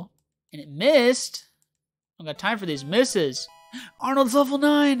tackle. And it missed! I don't got time for these misses. Arnold's level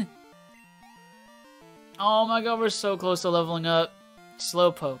 9! Oh my god, we're so close to leveling up.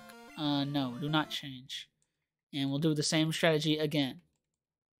 Slowpoke. No, do not change. And we'll do the same strategy again.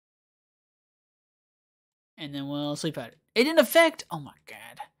 And then we'll sleep powder. It didn't affect! Oh my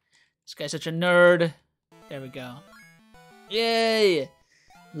god. This guy's such a nerd. There we go. Yay!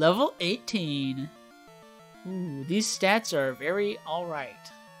 Level 18. Ooh, these stats are very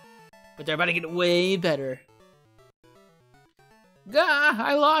alright. But they're about to get way better. Gah!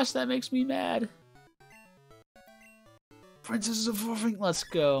 I lost! That makes me mad. Princess is evolving. Let's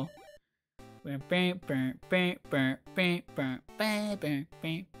go.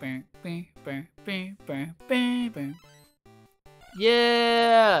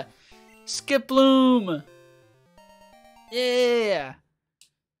 Yeah! Skip Bloom! Yeah!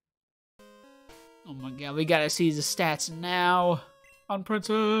 Oh my god, we gotta see the stats now. On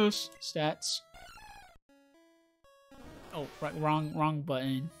Princess. Stats. Oh, right, wrong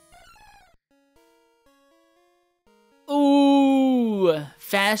button. Ooh!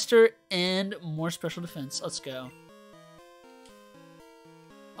 Faster and more special defense. Let's go.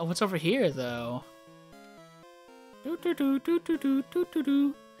 Oh, what's over here, though?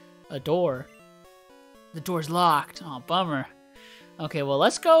 A door. The door's locked. Oh, bummer. Okay, well,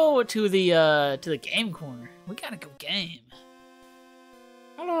 let's go to the game corner. We gotta go game.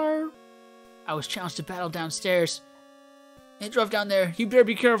 Hello. I was challenged to battle downstairs. It drove down there. You better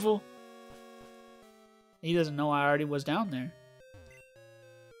be careful. He doesn't know I already was down there.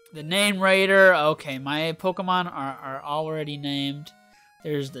 The name raider. Okay, my Pokemon are already named.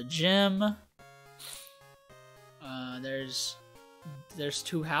 There's the gym. There's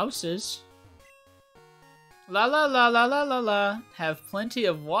 2 houses. La la la la la la la. Have plenty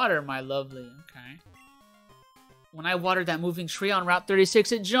of water, my lovely. Okay. When I watered that moving tree on Route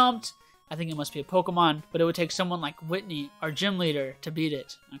 36, it jumped. I think it must be a Pokemon, but it would take someone like Whitney, our gym leader, to beat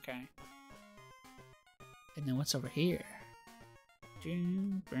it. Okay. And then what's over here?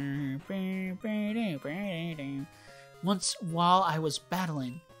 Once, while I was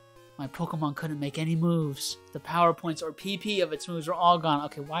battling, my Pokemon couldn't make any moves. The power points or PP of its moves were all gone.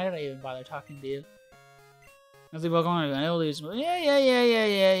 Okay, why did I even bother talking to you? Nothing Pokemon, I know these moves. Yeah.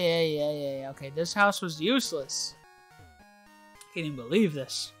 Okay, this house was useless. Can't even believe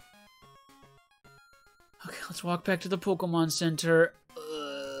this. Okay, let's walk back to the Pokemon Center.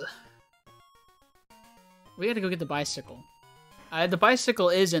 We gotta go get the bicycle. The bicycle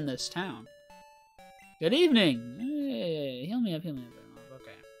is in this town. Good evening. Hey, heal me up. Okay.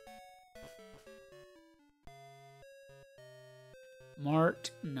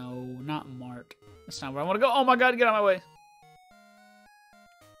 Mart? No, not Mart. That's not where I want to go. Oh my god, get out of my way.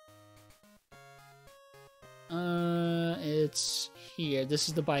 It's here. This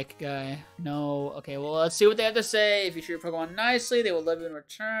is the bike guy. No. Okay, well, let's see what they have to say. If you treat your Pokemon nicely, they will love you in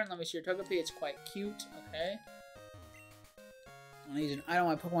return. Let me see your Togepi. It's quite cute. Okay. When I use an item,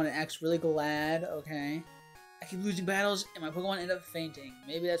 my Pokemon acts really glad. Okay. I keep losing battles, and my Pokemon end up fainting.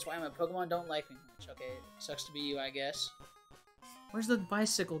 Maybe that's why my Pokemon don't like me much. Okay, sucks to be you, I guess. Where's the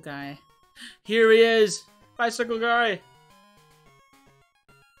bicycle guy? Here he is! Bicycle guy!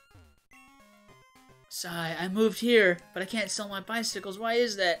 Sigh, I moved here, but I can't sell my bicycles. Why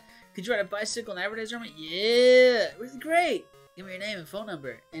is that? Could you ride a bicycle and advertise on me? Yeah! Really great! Give me your name and phone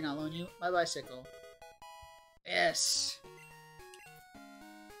number, and I'll loan you my bicycle. Yes!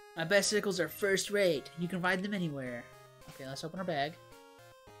 My bicycles are first rate. You can ride them anywhere. Okay, let's open our bag.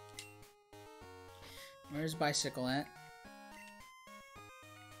 Where's bicycle at?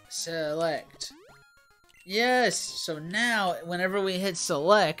 Select. Yes! So now, whenever we hit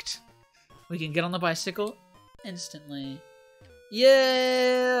select, we can get on the bicycle instantly.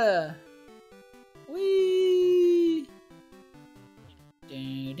 Yeah! Whee!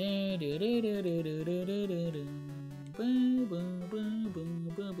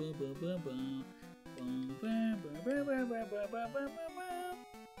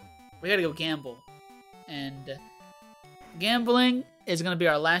 We gotta go gamble. And gambling is gonna be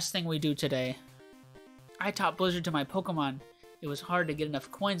our last thing we do today. I taught Blizzard to my Pokemon. It was hard to get enough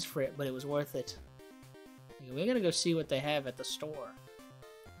coins for it, but it was worth it. We gotta go see what they have at the store.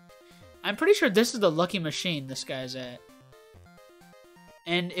 I'm pretty sure this is the lucky machine this guy's at.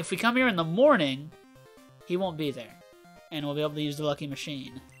 And if we come here in the morning, he won't be there. And we'll be able to use the lucky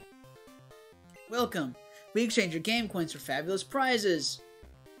machine. Welcome. We exchange your game coins for fabulous prizes.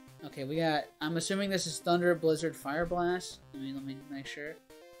 Okay, we got... I'm assuming this is Thunder, Blizzard, Fire Blast. Let me make sure.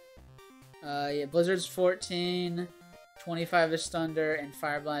 Yeah, Blizzard's 14, 25 is Thunder, and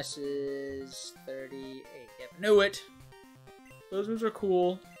Fire Blast is 38. Yep, knew it. Blizzards are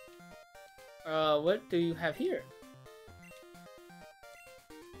cool. What do you have here?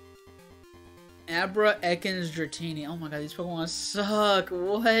 Abra, Ekans, Dratini. Oh my god, these Pokemon suck.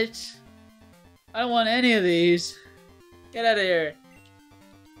 What? I don't want any of these. Get out of here.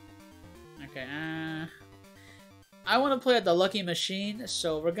 Okay, I want to play at the Lucky Machine,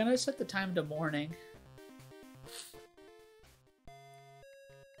 so we're gonna set the time to morning.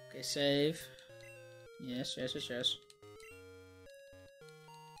 Okay, save. Yes. Saving,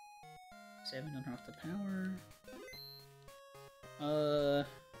 don't turn off the power.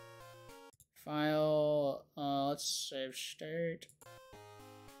 File, let's save state.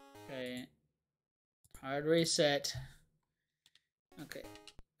 Okay. Hard reset. Okay.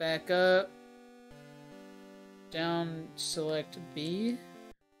 Back up. Down, select B.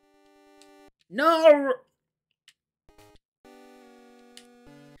 No!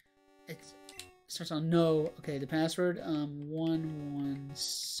 It starts on no. Okay, the password,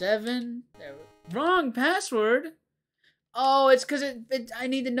 117. Wrong password! Oh, it's because I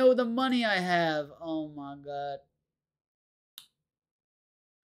need to know the money I have. Oh my god.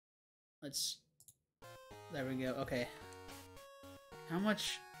 There we go. Okay. How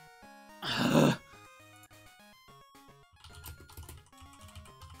much? Let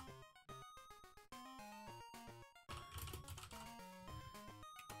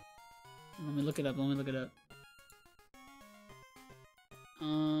me look it up.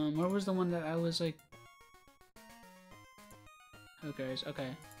 Where was the one that I was like... Who cares?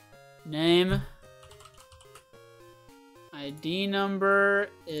 Okay. Name. ID number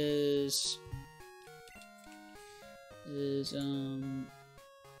is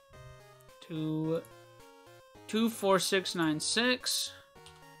 24696.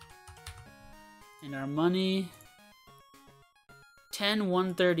 And our money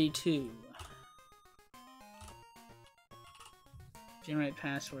 10132. Generate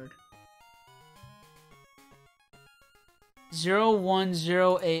password.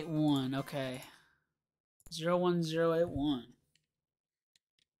 01081. Okay. 01081.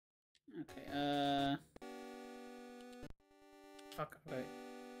 Okay, fuck, okay.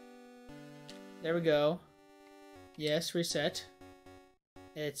 There we go. Yes, reset.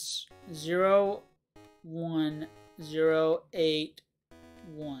 It's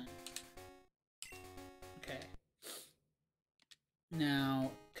 01081. Okay.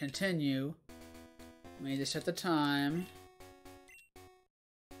 Now, continue. We need to set the time.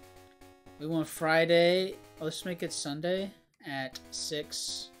 We want Friday. Oh, let's make it Sunday at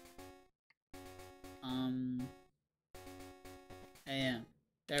 6 a.m.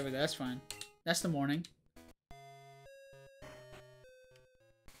 There we go. That's fine. That's the morning.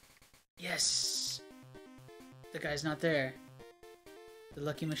 Yes. The guy's not there. The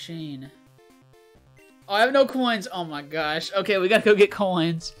lucky machine. Oh, I have no coins. Oh my gosh. Okay, we gotta go get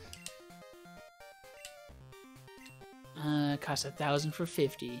coins. Cost 1,000 for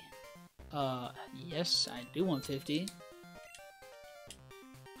 50. Yes, I do want 50.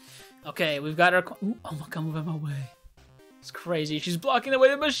 Okay, we've got our... Ooh, oh my god, move out of my way. It's crazy. She's blocking the way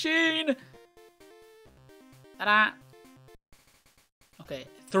to the machine! Ta-da! Okay,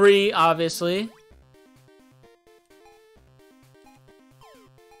 3, obviously.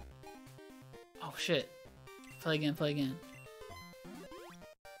 Oh, shit. Play again.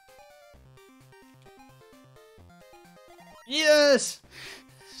 Yes!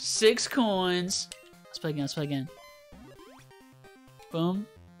 6 coins. Let's play again. Boom.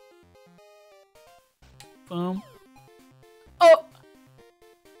 Boom. Oh!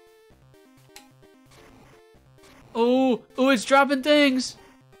 Oh, it's dropping things.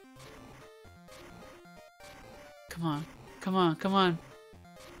 Come on.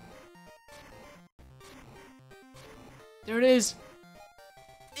 There it is.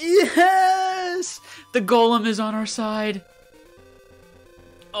 Yes! The golem is on our side.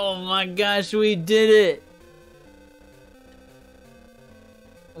 Oh my gosh, we did it.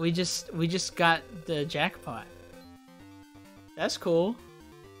 We just got the jackpot. That's cool.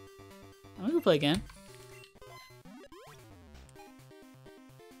 I'm gonna play again.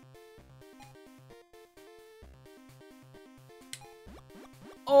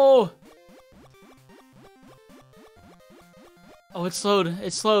 Oh! Oh, it's slowed.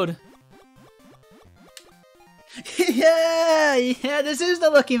 Yeah, this is the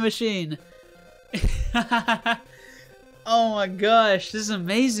lucky machine. Oh my gosh, this is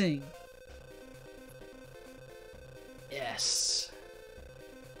amazing. Yes.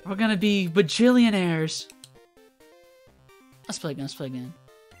 We're gonna be bajillionaires. Let's play again. Let's play again.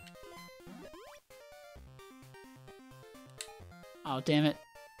 Oh, damn it.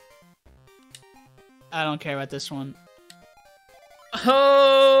 I don't care about this one.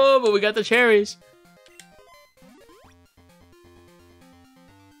 Oh, but we got the cherries.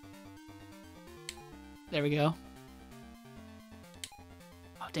 There we go.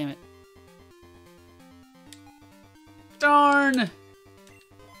 Oh, damn it. Darn!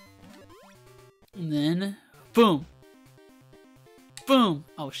 And then, boom. Boom.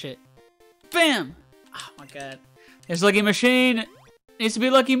 Oh, shit. Bam! Oh, my God. There's Lucky Machine. Needs to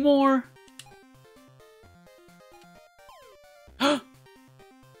be lucky more.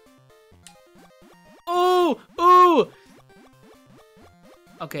 Oh! Ooh!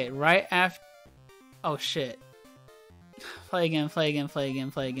 Okay, right after... Oh, shit. Play again, play again, play again,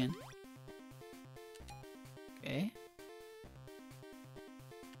 play again. Okay.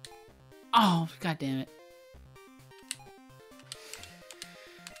 Oh, god damn it.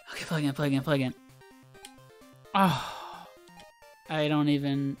 Okay, play again, play again, play again. Oh. I don't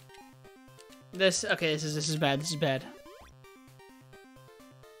even... This... Okay, this is bad, this is bad.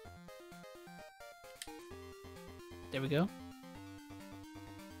 There we go.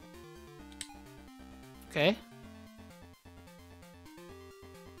 Okay.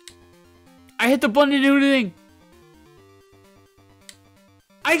 I hit the button to do anything!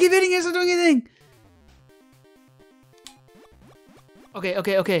 I keep hitting it, it's not doing anything! Okay,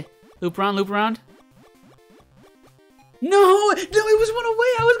 okay, okay. Loop around, loop around. No! No, it was one away!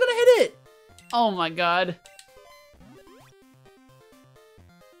 I was gonna hit it! Oh my god.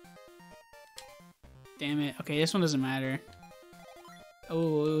 Damn it. Okay, this one doesn't matter.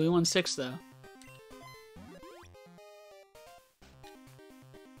 Oh, we won 6 though.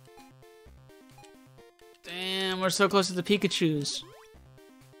 Damn, we're so close to the Pikachus.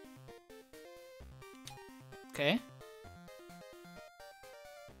 Okay.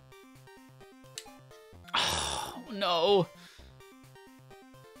 Oh, no.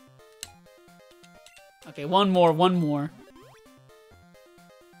 Okay, one more, one more.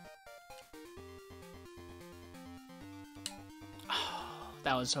 Oh,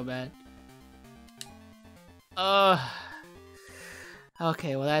 that was so bad.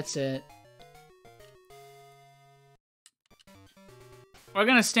 Okay, well that's it. We're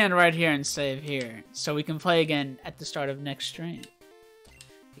gonna stand right here and save here, so we can play again at the start of next stream.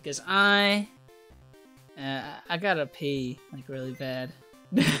 Because I gotta pee, like, really bad.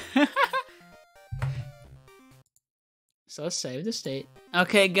 So let's save the state.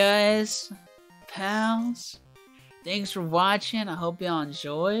 Okay, guys, pals, thanks for watching. I hope y'all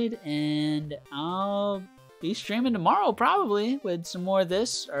enjoyed, and I'll be streaming tomorrow probably with some more of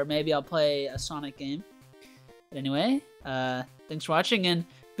this, or maybe I'll play a Sonic game. But anyway, thanks for watching, and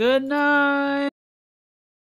good night!